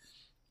fans.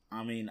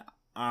 I mean,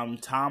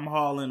 Tom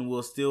Holland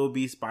will still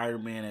be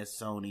Spider-Man at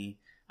Sony.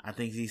 I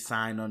think he's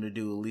signed on to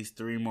do at least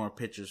 3 more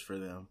pictures for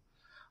them.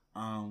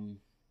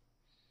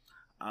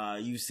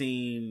 You've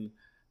seen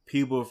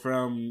people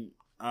from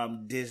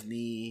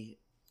Disney.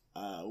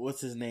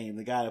 What's his name?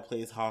 The guy that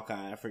plays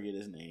Hawkeye. I forget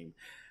his name.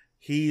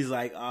 He's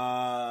like,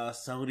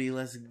 Sony,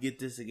 let's get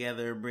this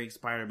together and bring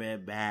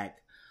Spider-Man back.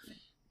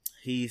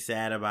 He's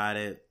sad about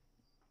it.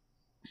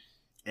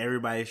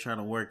 Everybody's trying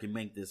to work and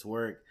make this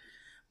work,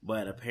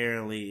 but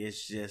apparently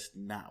it's just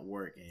not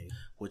working,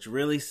 which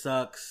really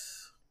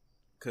sucks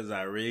because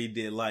I really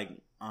did like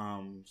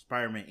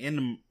Spider-Man in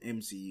the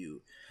MCU.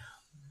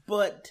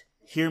 But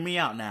hear me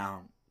out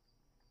now.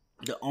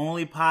 The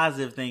only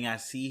positive thing I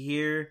see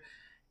here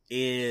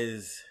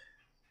is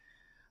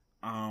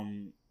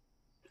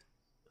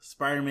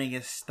Spider-Man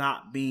can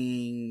stop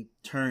being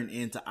turned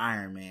into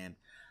Iron Man.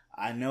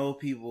 I know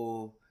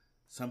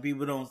some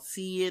people don't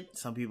see it.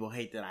 Some people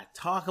hate that I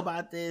talk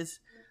about this.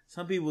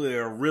 Some people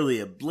are really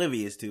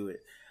oblivious to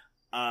it.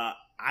 I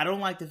don't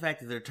like the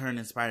fact that they're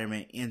turning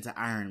Spider-Man into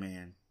Iron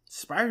Man.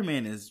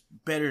 Spider-Man is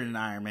better than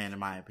Iron Man in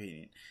my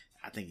opinion.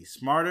 I think he's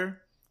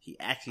smarter. He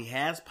actually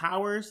has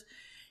powers.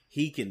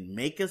 He can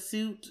make a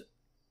suit.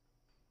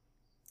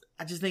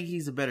 I just think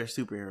he's a better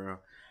superhero.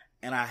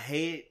 And I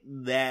hate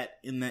that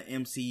in the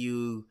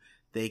MCU,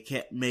 they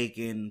kept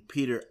making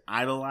Peter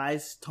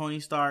idolize Tony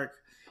Stark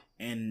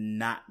and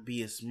not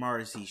be as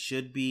smart as he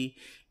should be.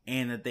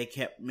 And that they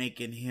kept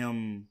making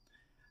him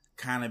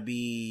kind of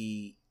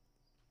be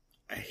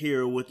a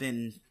hero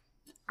within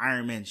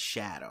Iron Man's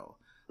shadow.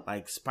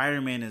 Like,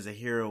 Spider-Man is a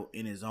hero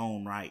in his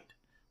own right.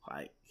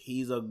 Like,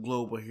 he's a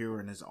global hero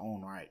in his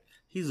own right.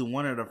 He's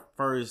one of the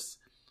first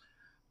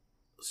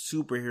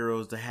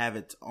superheroes to have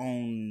its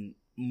own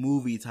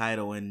movie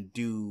title and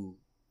do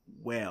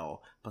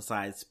well,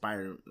 besides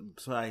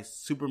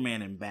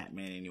Superman and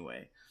Batman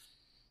anyway.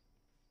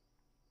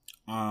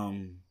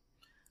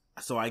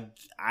 So I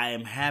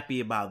am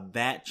happy about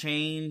that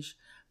change,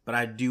 but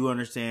I do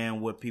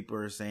understand what people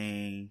are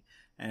saying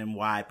and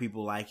why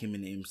people like him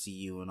in the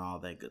MCU and all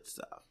that good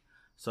stuff.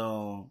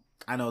 So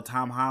I know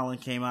Tom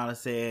Holland came out and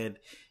said,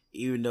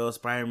 even though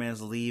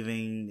Spider-Man's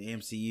leaving the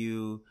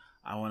MCU,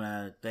 I want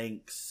to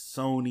thank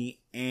Sony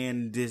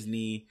and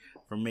Disney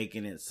for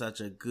making it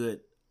such a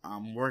good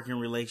working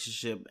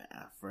relationship,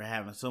 for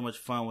having so much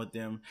fun with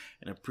them,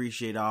 and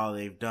appreciate all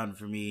they've done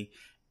for me.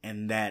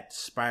 And that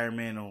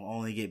Spider-Man will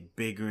only get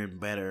bigger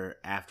and better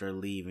after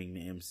leaving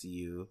the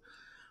MCU.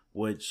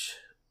 Which,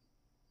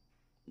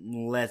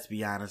 let's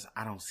be honest,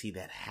 I don't see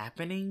that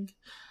happening.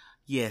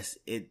 Yes,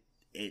 it's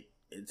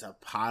a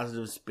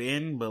positive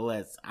spin, but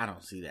I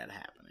don't see that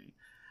happening.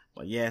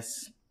 But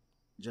yes,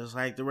 just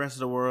like the rest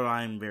of the world,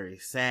 I'm very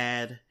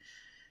sad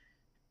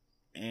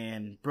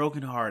and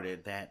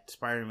brokenhearted that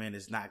Spider-Man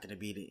is not going to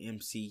be the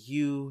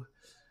MCU.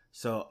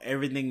 So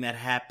everything that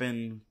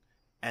happened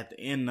at the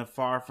end of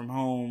Far From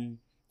Home,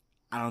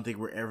 I don't think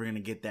we're ever going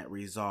to get that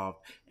resolved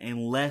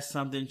unless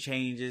something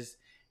changes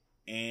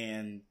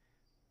and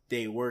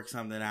they work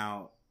something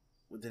out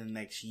within the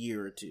next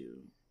year or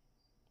two.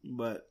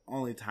 But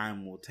only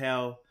time will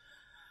tell.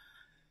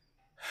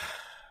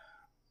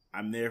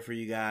 I'm there for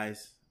you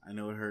guys. I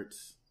know it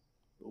hurts,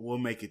 but we'll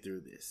make it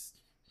through this.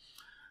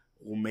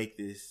 We'll make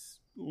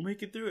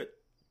it through it.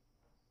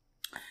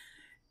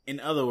 In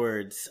other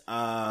words,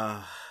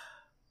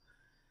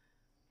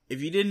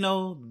 if you didn't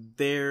know,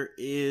 there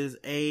is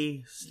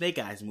a Snake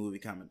Eyes movie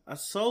coming. A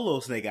solo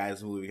Snake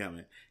Eyes movie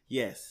coming.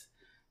 Yes,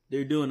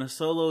 they're doing a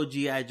solo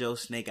G.I. Joe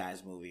Snake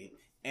Eyes movie.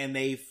 And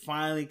they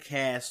finally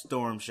cast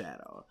Storm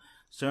Shadow.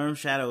 Storm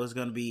Shadow is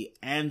going to be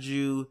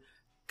Andrew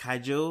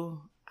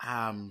Kaijo.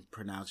 I'm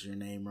pronouncing your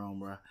name wrong,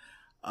 bro.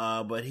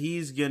 But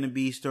he's going to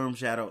be Storm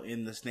Shadow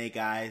in the Snake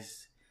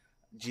Eyes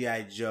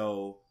G.I.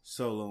 Joe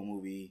solo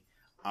movie.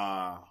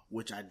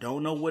 Which I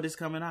don't know what is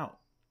coming out.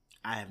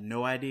 I have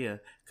no idea,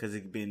 because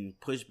it's been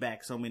pushed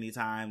back so many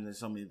times and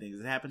so many things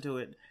that happened to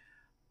it.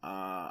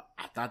 I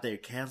thought they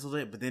canceled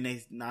it, but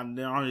then not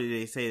only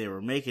did they say they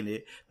were making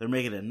it, they're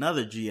making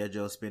another G.I.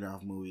 Joe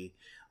spin-off movie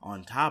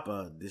on top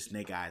of the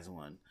Snake Eyes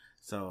one.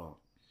 So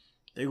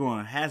they're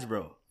going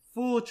Hasbro,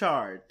 full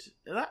charge.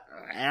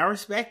 I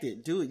respect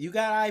it. Do it. You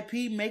got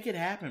IP, make it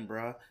happen,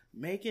 bro.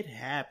 Make it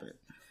happen.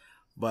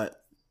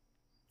 But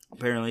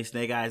apparently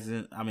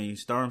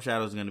Storm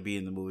Shadow is going to be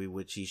in the movie,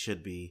 which he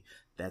should be.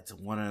 That's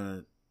one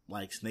of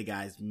Snake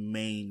Eyes'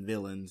 main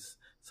villains,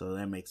 so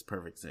that makes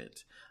perfect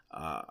sense.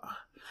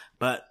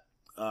 But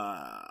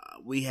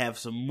we have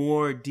some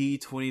more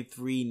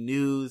D23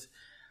 news.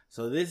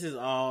 So this is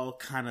all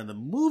kind of the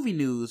movie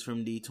news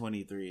from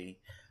D23.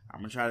 I'm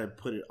gonna try to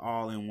put it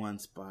all in one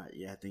spot.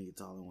 Yeah, I think it's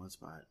all in one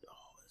spot.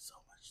 Oh, it's so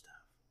much stuff.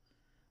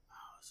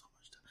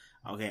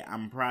 Okay,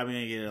 I'm probably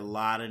gonna get a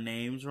lot of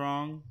names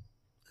wrong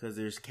because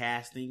there's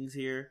castings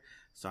here.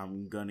 So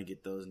I'm going to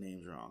get those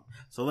names wrong.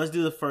 So let's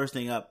do the first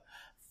thing up.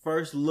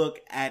 First look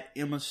at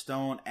Emma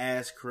Stone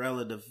as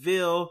Cruella de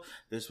Vil.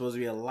 There's supposed to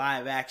be a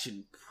live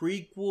action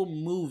prequel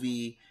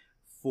movie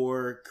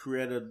for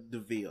Cruella de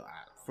Vil.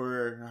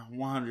 For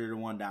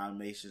 101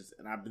 Dalmatians.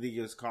 And I believe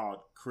it's called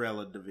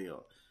Cruella de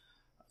Vil.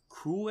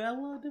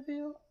 Cruella de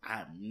Vil?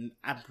 I'm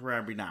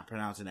probably not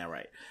pronouncing that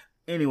right.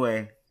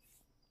 Anyway,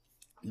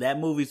 that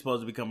movie's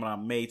supposed to be coming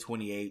out May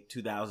 28,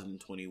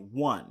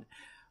 2021.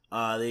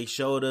 They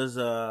showed us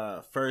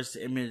a first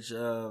image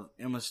of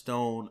Emma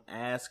Stone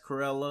as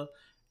Cruella.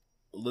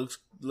 Looks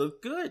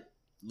good.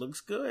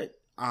 Looks good.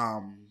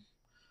 I'm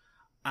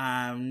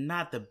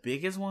not the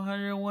biggest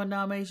 101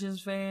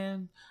 Dalmatians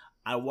fan.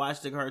 I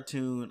watched the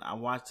cartoon. I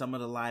watched some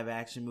of the live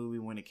action movie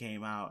when it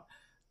came out.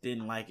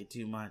 Didn't like it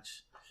too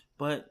much.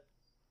 But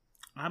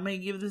I may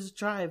give this a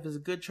try. If it's a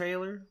good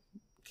trailer,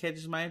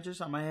 catches my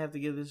interest, I might have to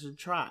give this a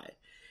try.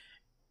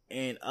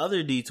 And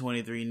other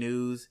D23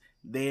 news,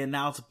 they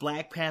announced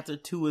Black Panther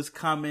 2 is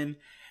coming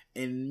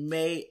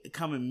May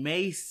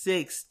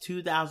 6th,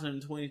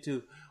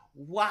 2022.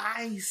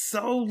 Why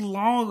so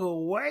long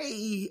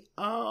away?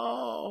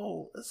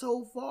 Oh,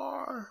 so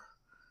far.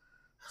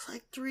 It's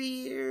like 3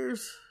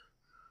 years.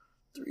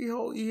 3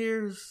 whole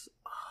years.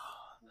 Oh,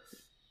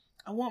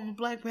 I want my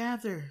Black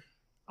Panther.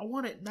 I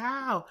want it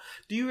now.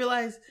 Do you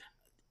realize?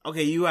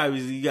 Okay, you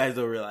guys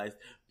don't realize.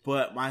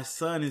 But my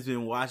son has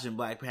been watching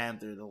Black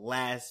Panther the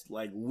last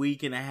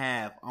week and a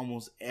half,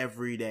 almost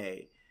every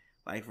day.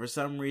 For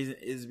some reason,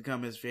 it's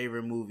become his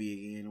favorite movie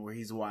again, where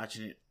he's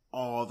watching it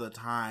all the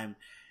time.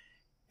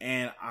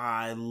 And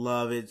I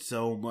love it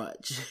so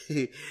much.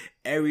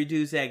 Every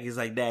 2 seconds,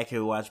 like, Dad, can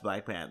we watch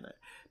Black Panther?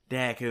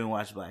 Dad, can we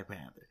watch Black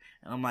Panther?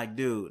 And I'm like,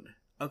 dude,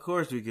 of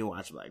course we can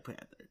watch Black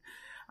Panther.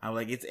 I'm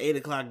like, it's 8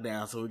 o'clock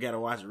now, so we gotta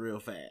watch it real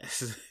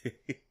fast.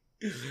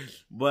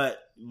 But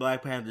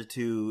Black Panther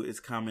 2 is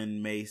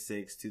coming May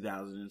 6,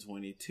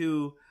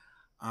 2022.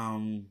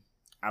 I've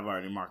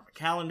already marked my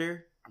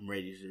calendar. I'm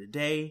ready for the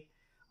day.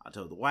 I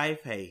told the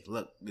wife, hey,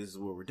 look, this is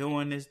what we're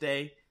doing this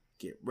day.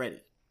 Get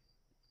ready.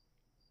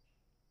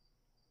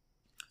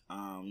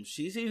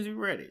 She seems to be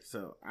ready,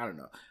 so I don't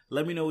know.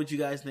 Let me know what you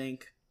guys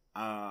think.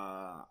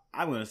 I'm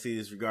gonna see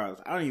this regardless.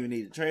 I don't even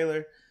need a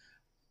trailer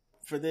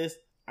for this.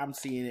 I'm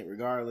seeing it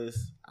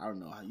regardless. I don't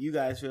know how you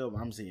guys feel,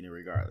 but I'm seeing it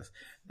regardless.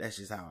 That's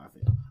just how I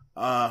feel.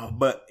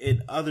 But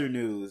in other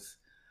news,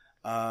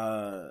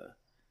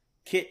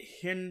 Kit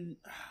Hin,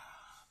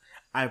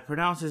 I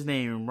pronounced his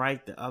name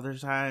right the other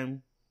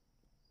time.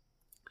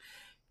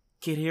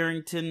 Kit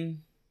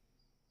Harington,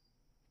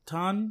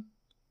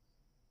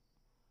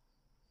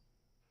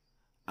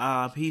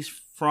 he's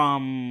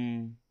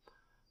from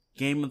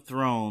Game of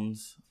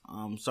Thrones.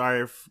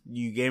 Sorry if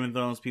you Game of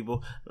Thrones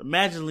people.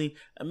 Amazingly,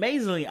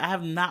 I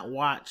have not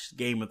watched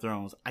Game of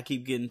Thrones. I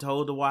keep getting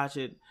told to watch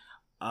it.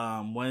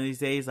 One of these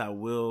days I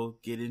will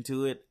get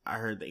into it. I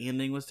heard the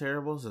ending was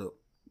terrible, so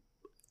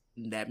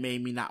that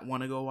made me not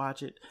want to go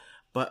watch it.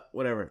 But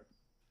whatever.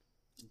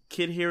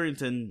 Kit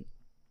Harington,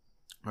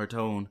 or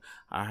Tone,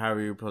 or however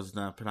you're supposed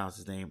to pronounce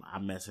his name.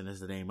 I'm messing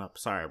his name up.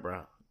 Sorry,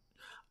 bro.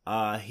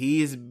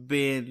 He's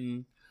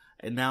been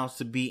announced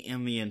to be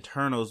in the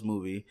Eternals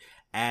movie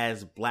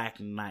as Black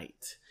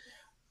Knight.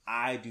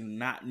 I do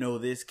not know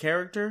this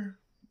character.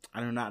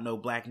 I do not know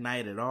Black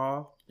Knight at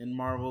all in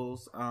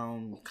Marvel's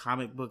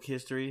comic book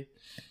history.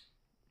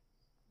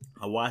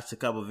 I watched a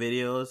couple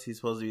videos. He's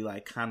supposed to be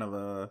like kind of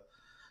a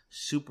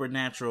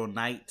supernatural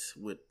knight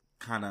with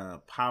kind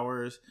of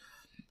powers.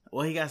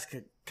 Well, he has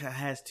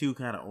 2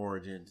 kind of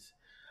origins.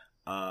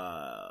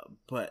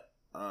 But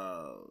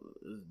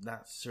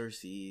not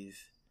Cersei's.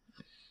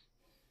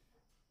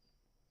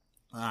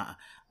 I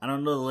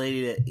don't know the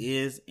lady that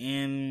is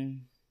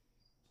in.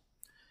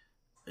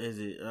 Is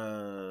it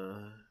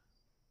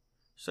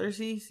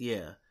Cersei's?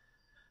 Yeah,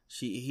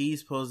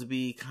 he's supposed to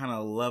be kind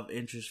of love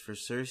interest for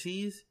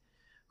Cersei's,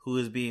 who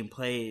is being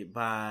played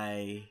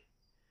by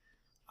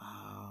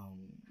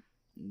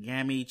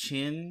Gammy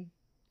Chin.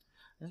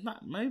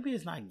 Maybe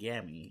it's not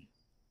Gammy.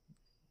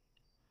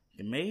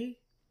 Gammy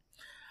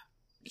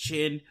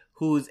Chin,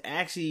 who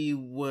actually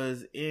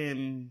was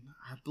in.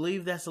 I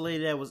believe that's the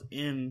lady that was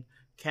in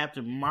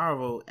Captain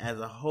Marvel as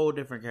a whole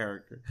different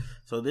character.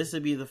 So this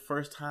would be the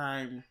first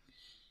time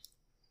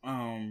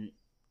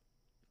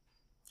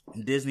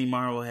Disney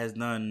Marvel has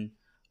done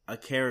a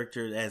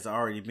character that's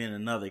already been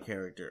another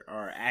character,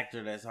 or an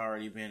actor that's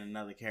already been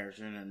another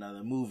character in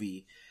another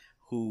movie,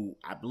 who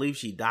I believe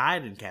she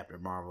died in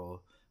Captain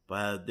Marvel,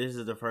 but this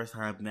is the first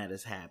time that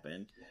has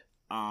happened.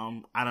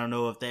 I don't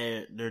know if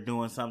they're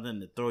doing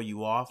something to throw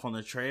you off on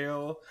the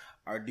trail,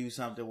 or do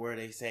something where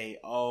they say,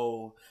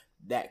 oh,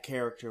 that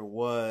character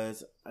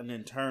was an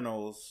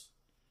Eternals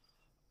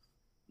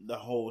the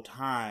whole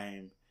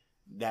time.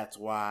 That's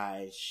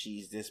why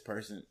she's this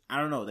person. I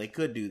don't know. They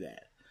could do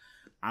that.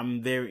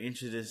 I'm very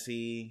interested to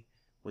see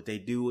what they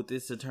do with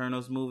this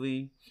Eternals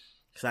movie.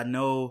 Because I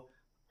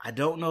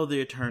don't know the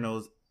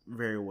Eternals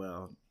very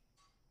well.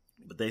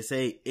 But they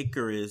say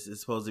Icarus is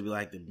supposed to be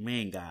like the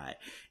main guy.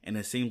 And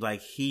it seems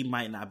like he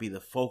might not be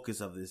the focus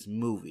of this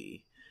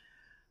movie.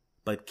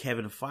 But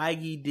Kevin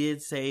Feige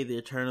did say the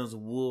Eternals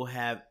will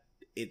have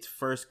its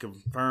first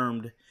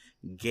confirmed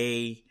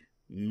gay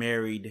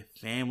married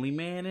family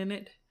man in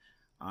it.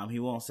 He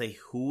won't say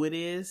who it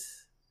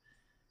is.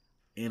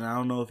 And I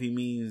don't know if he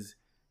means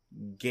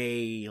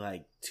gay,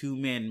 like 2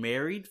 men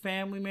married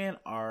family man,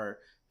 or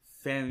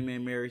family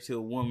man married to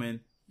a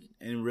woman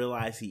and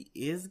realize he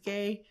is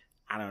gay.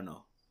 I don't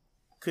know.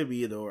 Could be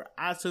either or.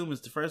 I assume it's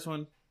the first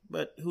one,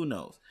 but who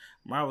knows?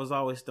 Marvel's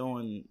always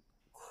throwing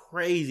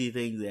crazy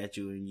things at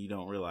you and you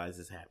don't realize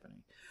it's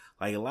happening.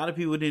 Like, a lot of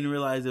people didn't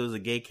realize there was a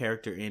gay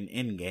character in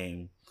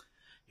Endgame.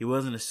 He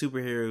wasn't a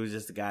superhero. He was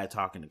just a guy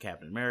talking to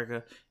Captain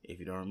America, if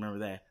you don't remember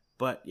that.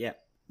 But, yeah,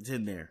 it's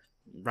in there.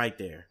 Right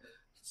there.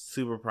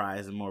 Super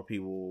surprised that more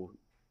people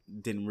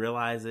didn't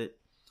realize it.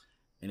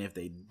 And if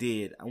they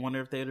did, I wonder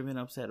if they would have been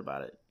upset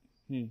about it.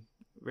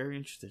 Very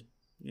interesting.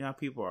 You know how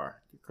people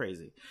are. They're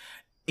crazy.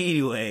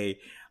 Anyway,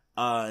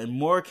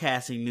 more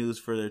casting news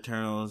for the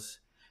Eternals.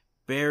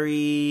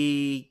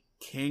 Barry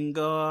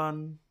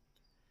Keoghan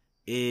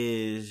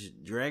is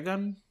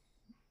Dragon.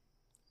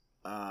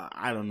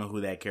 I don't know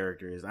who that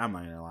character is. I'm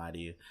not gonna lie to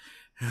you.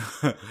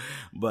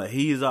 But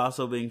he's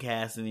also been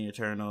cast in the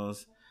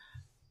Eternals.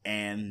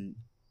 And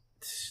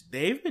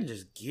they've been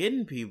just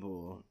getting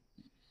people.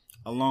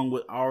 Along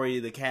with already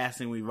the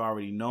casting we've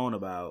already known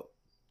about.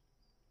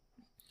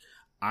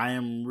 I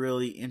am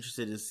really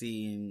interested in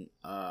seeing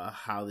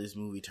how this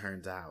movie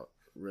turns out.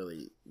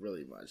 Really,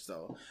 really much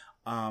so.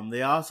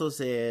 They also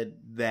said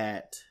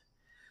that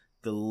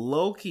the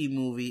Loki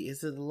movie,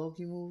 is it the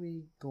Loki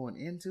movie going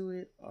into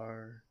it?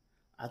 Or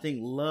I think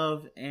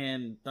Love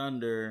and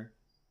Thunder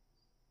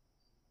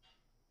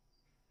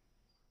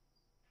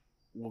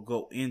will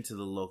go into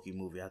the Loki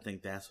movie. I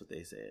think that's what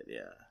they said.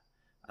 Yeah.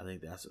 I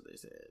think that's what they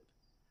said.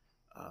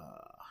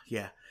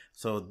 Yeah.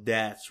 So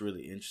that's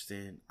really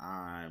interesting.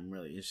 I'm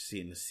really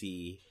interested to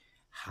see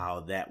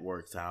how that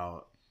works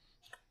out.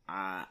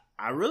 I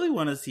really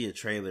want to see a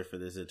trailer for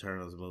this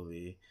Eternals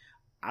movie.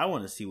 I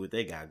want to see what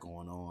they got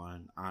going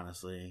on,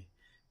 honestly,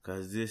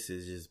 because this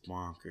is just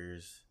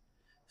bonkers.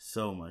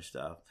 So much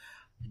stuff.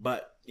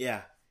 But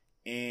yeah,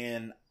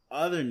 in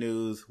other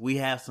news, we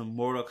have some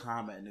Mortal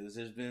Kombat news.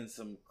 There's been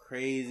some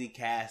crazy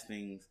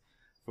castings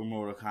for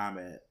Mortal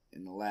Kombat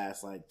in the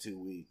last 2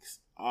 weeks.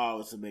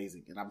 Oh, it's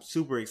amazing. And I'm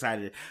super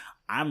excited.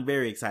 I'm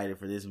very excited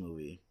for this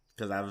movie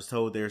because I was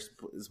told it's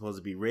supposed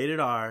to be rated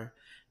R.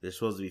 There's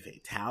supposed to be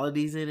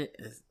fatalities in it.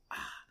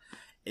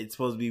 It's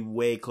supposed to be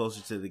way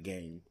closer to the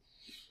game.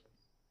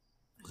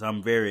 So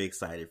I'm very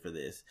excited for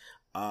this.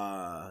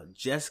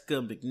 Jessica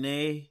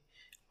McNay,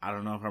 I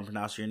don't know if I'm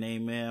pronouncing your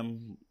name,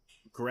 ma'am,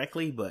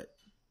 correctly, but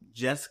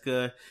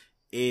Jessica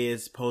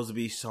is supposed to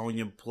be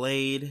Sonya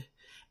Blade,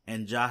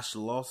 and Josh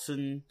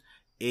Lawson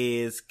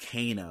is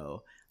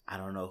Kano. I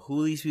don't know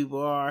who these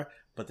people are,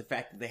 but the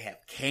fact that they have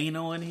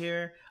Kano in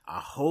here, I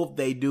hope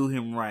they do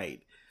him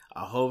right.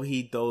 I hope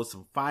he throws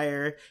some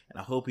fire, and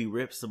I hope he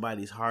rips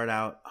somebody's heart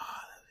out. Oh,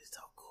 that would be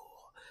so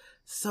cool.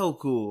 So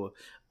cool.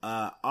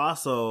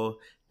 Also,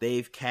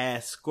 they've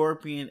cast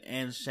Scorpion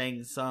and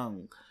Shang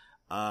Tsung.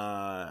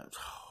 I'm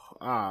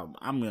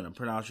gonna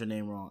pronounce your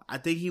name wrong. I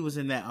think he was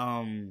in that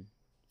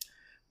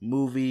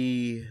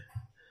movie.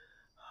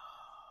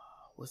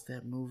 What's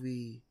that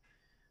movie?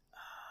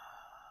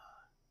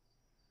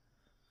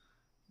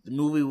 The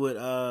movie with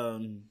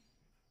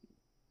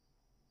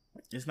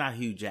it's not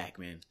Hugh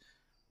Jackman.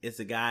 It's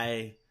a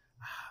guy.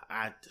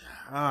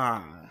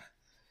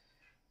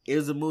 It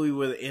was a movie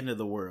with the end of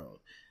the world.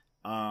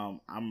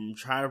 I'm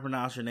trying to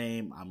pronounce your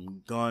name.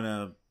 I'm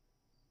gonna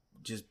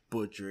just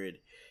butcher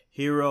it.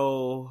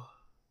 Hiro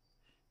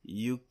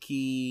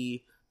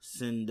Yuki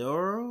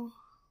Sendada.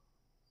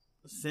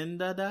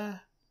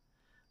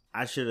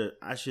 I should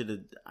have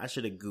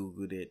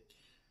Googled it,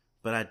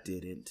 but I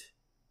didn't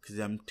because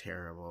I'm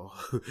terrible.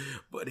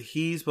 But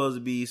he's supposed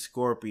to be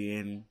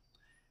Scorpion,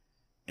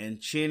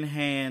 and Chin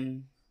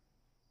Han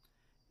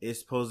is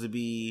supposed to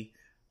be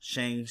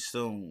Shang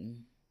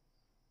Tsung.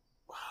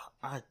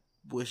 I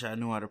wish I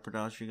knew how to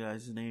pronounce you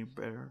guys' name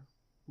better,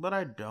 but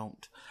I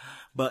don't.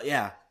 But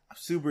yeah, I'm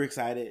super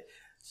excited.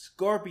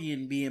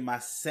 Scorpion being my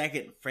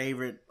second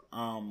favorite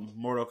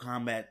Mortal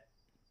Kombat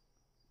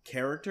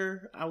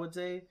character, I would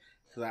say,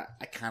 because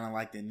I kind of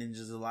like the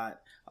ninjas a lot.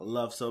 I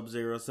love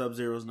Sub-Zero.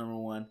 Sub-Zero's number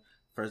one,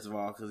 first of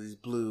all, because he's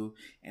blue,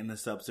 and the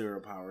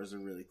Sub-Zero powers are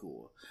really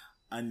cool.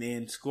 And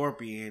then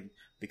Scorpion,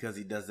 because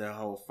he does that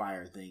whole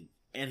fire thing.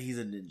 And he's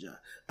a ninja.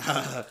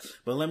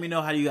 But let me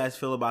know how you guys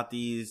feel about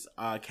these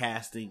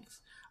castings.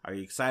 Are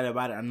you excited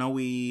about it? I know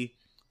we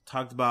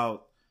talked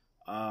about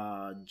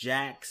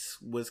Jax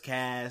was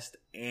cast,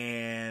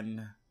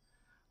 and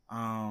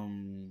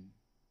the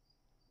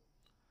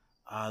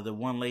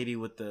one lady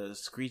with the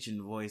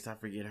screeching voice, I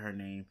forget her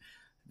name,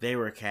 they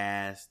were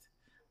cast.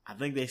 I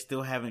think they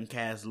still haven't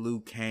cast Liu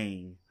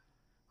Kang,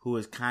 who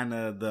is kind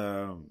of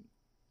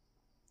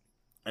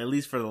at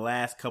least for the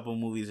last couple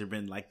movies, have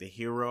been like the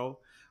hero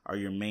or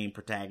your main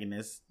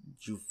protagonist.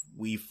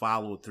 We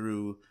follow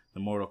through the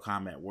Mortal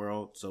Kombat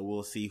world, so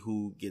we'll see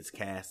who gets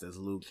cast as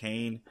Liu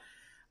Kang.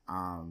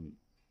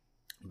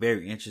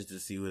 Very interested to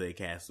see who they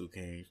cast Liu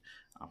Kang.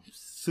 I'm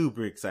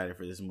super excited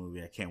for this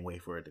movie. I can't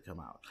wait for it to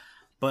come out.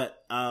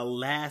 But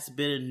last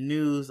bit of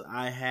news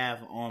I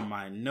have on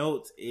my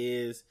notes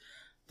is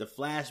the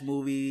Flash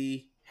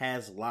movie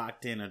has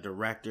locked in a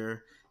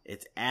director.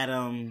 It's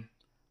Adam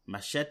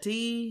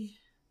Machete.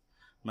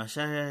 I'm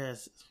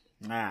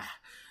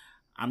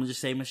gonna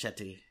just say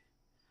Machete.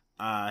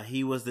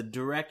 He was the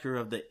director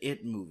of the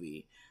It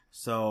movie.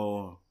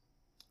 So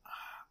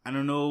I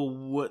don't know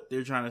what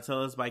they're trying to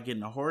tell us by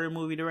getting a horror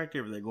movie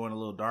director, if they're going a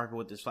little darker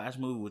with this Flash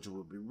movie, which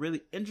would be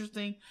really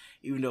interesting,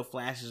 even though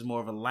Flash is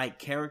more of a light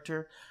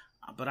character.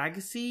 But I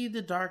can see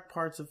the dark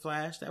parts of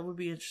Flash. That would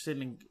be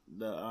interesting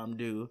to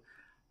do.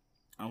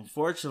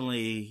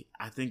 Unfortunately,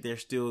 I think they're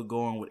still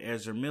going with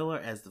Ezra Miller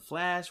as the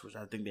Flash, which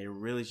I think they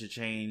really should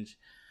change.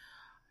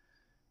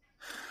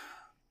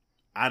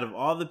 Out of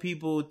all the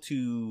people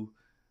to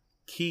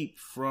keep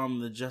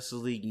from the Justice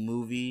League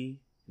movie,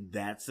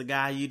 that's the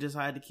guy you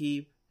decide to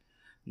keep.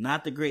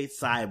 Not the great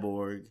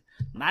Cyborg.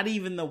 Not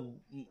even the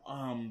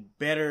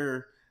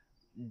better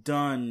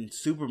done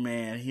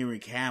Superman, Henry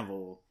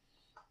Cavill.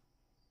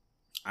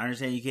 I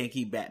understand you can't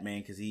keep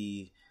Batman because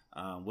he,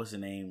 what's the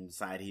name,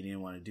 decided he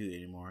didn't want to do it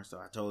anymore. So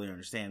I totally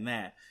understand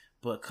that.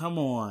 But come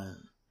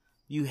on.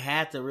 You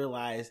had to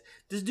realize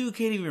this dude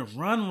can't even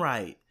run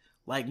right.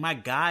 Like, my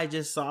guy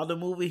just saw the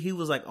movie. He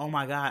was like, oh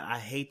my God, I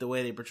hate the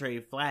way they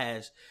portrayed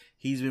Flash.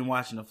 He's been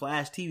watching the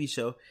Flash TV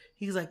show.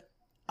 He's like,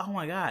 oh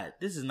my God,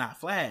 this is not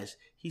Flash.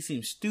 he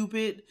seems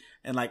stupid.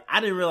 And like, I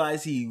didn't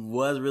realize he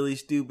was really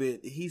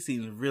stupid. He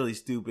seems really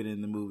stupid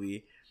in the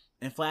movie.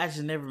 And Flash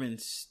has never been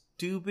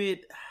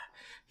stupid.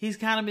 He's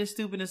kind of been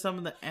stupid in some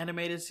of the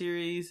animated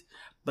series,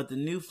 but the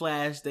new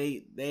Flash,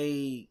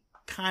 they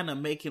kind of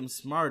make him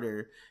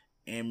smarter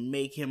and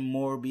make him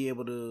more be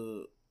able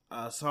to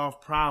solve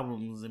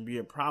problems and be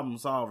a problem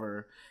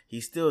solver.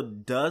 He still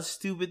does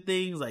stupid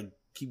things, like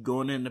keep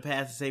going in the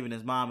past and saving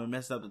his mom and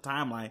messing up the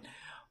timeline,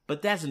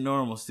 but that's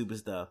normal stupid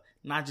stuff,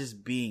 not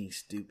just being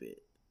stupid.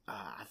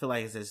 I feel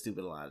like I said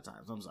stupid a lot of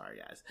times. I'm sorry,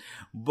 guys.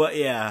 But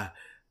yeah,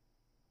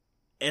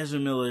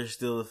 Ezra Miller is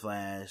still the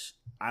Flash.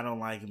 I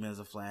don't like him as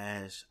a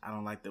Flash. I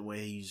don't like the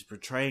way he's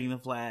portraying the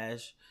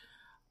Flash.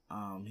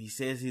 He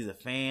says he's a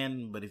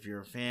fan, but if you're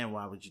a fan,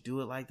 why would you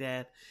do it like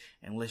that?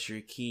 Unless you're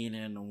keen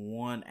in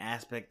one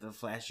aspect of the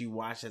Flash you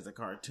watched as a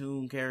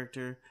cartoon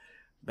character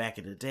back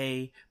in the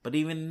day. But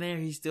even there,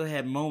 he still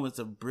had moments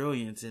of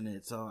brilliance in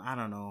it. So I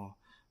don't know.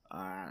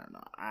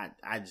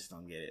 I just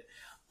don't get it.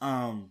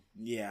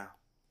 Yeah.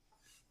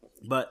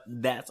 But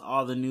that's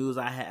all the news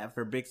I have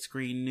for Big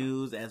Screen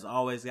News. As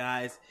always,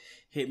 guys,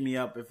 hit me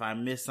up if I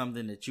missed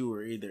something that you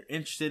were either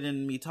interested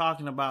in me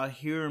talking about,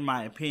 hearing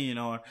my opinion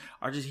on,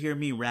 or just hear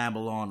me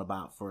ramble on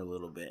about for a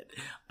little bit.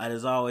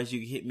 As always, you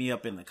can hit me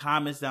up in the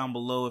comments down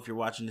below if you're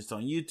watching this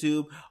on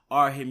YouTube,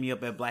 or hit me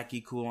up at Black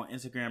E Cool on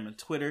Instagram and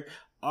Twitter,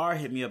 or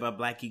hit me up at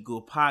Black E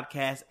Cool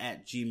Podcast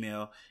at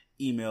Gmail,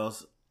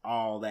 emails,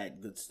 all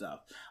that good stuff.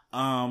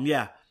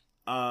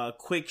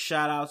 Quick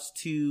shout outs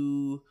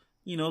to,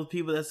 the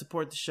people that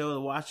support the show,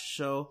 that watch the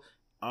show,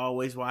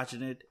 always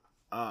watching it.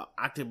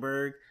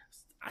 Octoberg,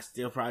 I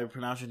still probably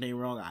pronounce your name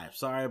wrong. I'm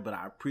sorry, but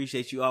I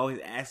appreciate you always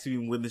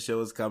asking me when the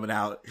show is coming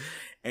out.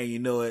 And you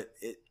know it,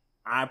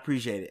 I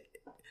appreciate it.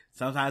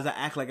 Sometimes I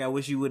act like I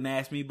wish you wouldn't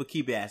ask me, but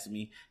keep asking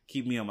me.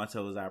 Keep me on my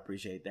toes. I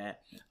appreciate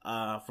that.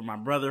 For my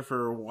brother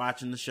for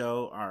watching the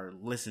show or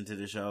listening to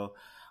the show.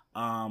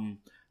 I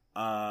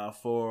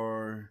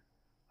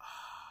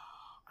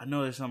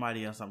know there's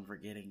somebody else I'm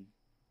forgetting.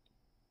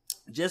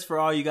 Just for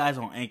all you guys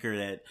on Anchor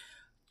that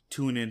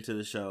tune into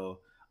the show,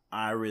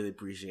 I really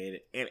appreciate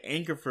it. And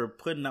Anchor for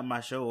putting up my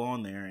show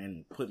on there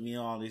and putting me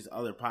on all these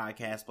other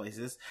podcast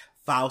places.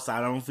 Faust, I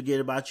don't forget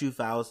about you,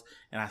 Faust.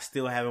 And I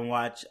still haven't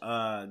watched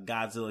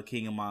Godzilla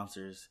King of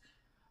Monsters.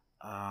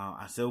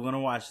 I'm still going to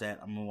watch that.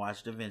 I'm going to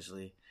watch it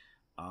eventually.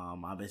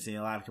 I've been seeing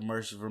a lot of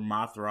commercials for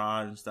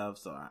Mothra and stuff,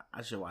 so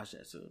I should watch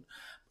that soon.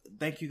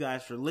 Thank you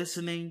guys for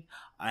listening,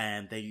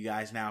 and thank you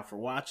guys now for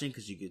watching,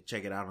 because you can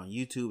check it out on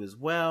YouTube as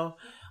well.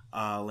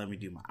 Let me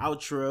do my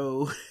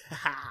outro.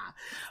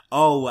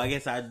 Oh, I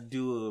guess I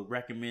do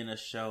recommend a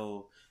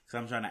show, because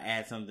I'm trying to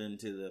add something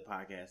to the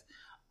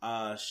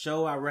podcast.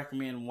 Show I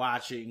recommend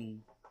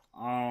watching.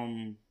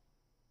 I'm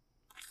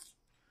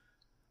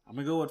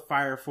gonna go with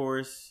Fire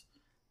Force,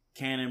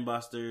 Cannon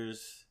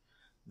Busters,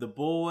 The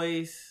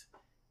Boys,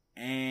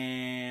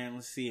 and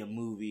let's see, a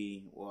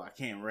movie. Well, I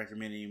can't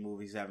recommend any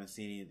movies. I haven't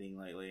seen anything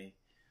lately.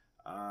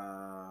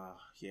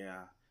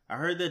 Yeah. I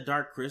heard the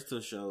Dark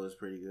Crystal show is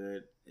pretty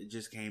good. It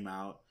just came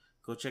out.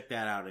 Go check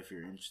that out if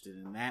you're interested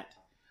in that.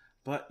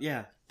 But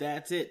yeah,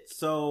 that's it.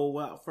 So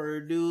without further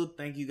ado,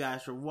 thank you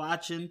guys for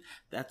watching.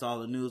 That's all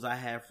the news I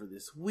have for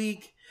this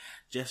week.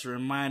 Just a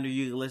reminder,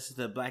 you can listen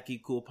to the Black E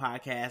Cool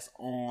Podcast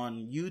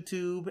on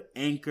YouTube,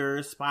 Anchor,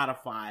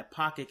 Spotify,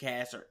 Pocket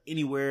Cast, or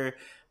anywhere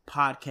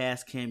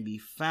podcasts can be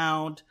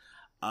found.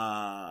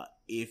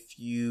 If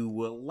you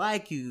would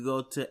like, you can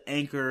go to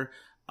Anchor,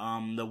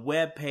 the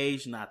web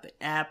page, not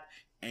the app,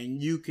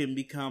 and you can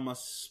become a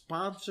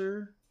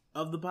sponsor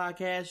of the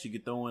podcast. You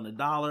can throw in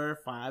 $1,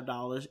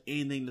 $5,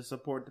 anything to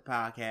support the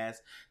podcast.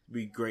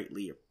 We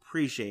greatly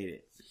appreciate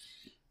it.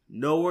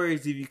 No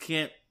worries if you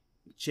can't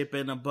chip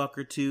in $1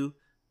 or $2.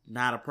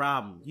 Not a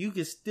problem. You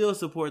can still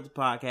support the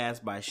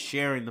podcast by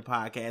sharing the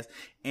podcast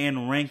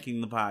and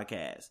ranking the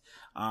podcast,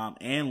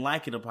 and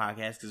liking the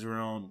podcast, because we're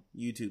on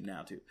YouTube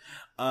now too.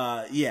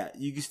 Yeah,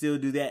 you can still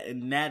do that,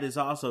 and that is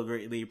also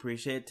greatly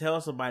appreciated. Tell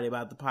somebody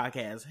about the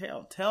podcast.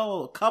 Hell,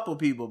 tell a couple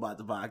people about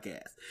the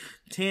podcast.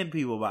 10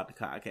 people about the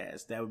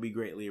podcast. That would be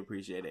greatly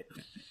appreciated.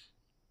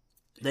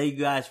 Thank you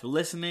guys for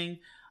listening.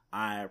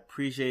 I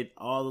appreciate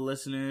all the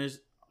listeners.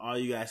 All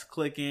you guys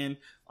clicking,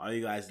 all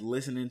you guys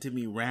listening to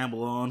me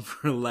ramble on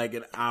for like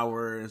an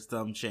hour and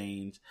some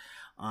change.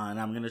 And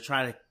I'm going to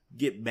try to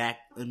get back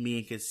and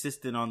being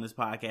consistent on this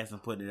podcast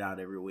and putting it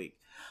out every week.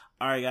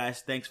 All right,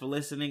 guys. Thanks for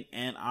listening,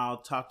 and I'll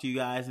talk to you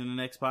guys in the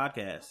next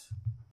podcast.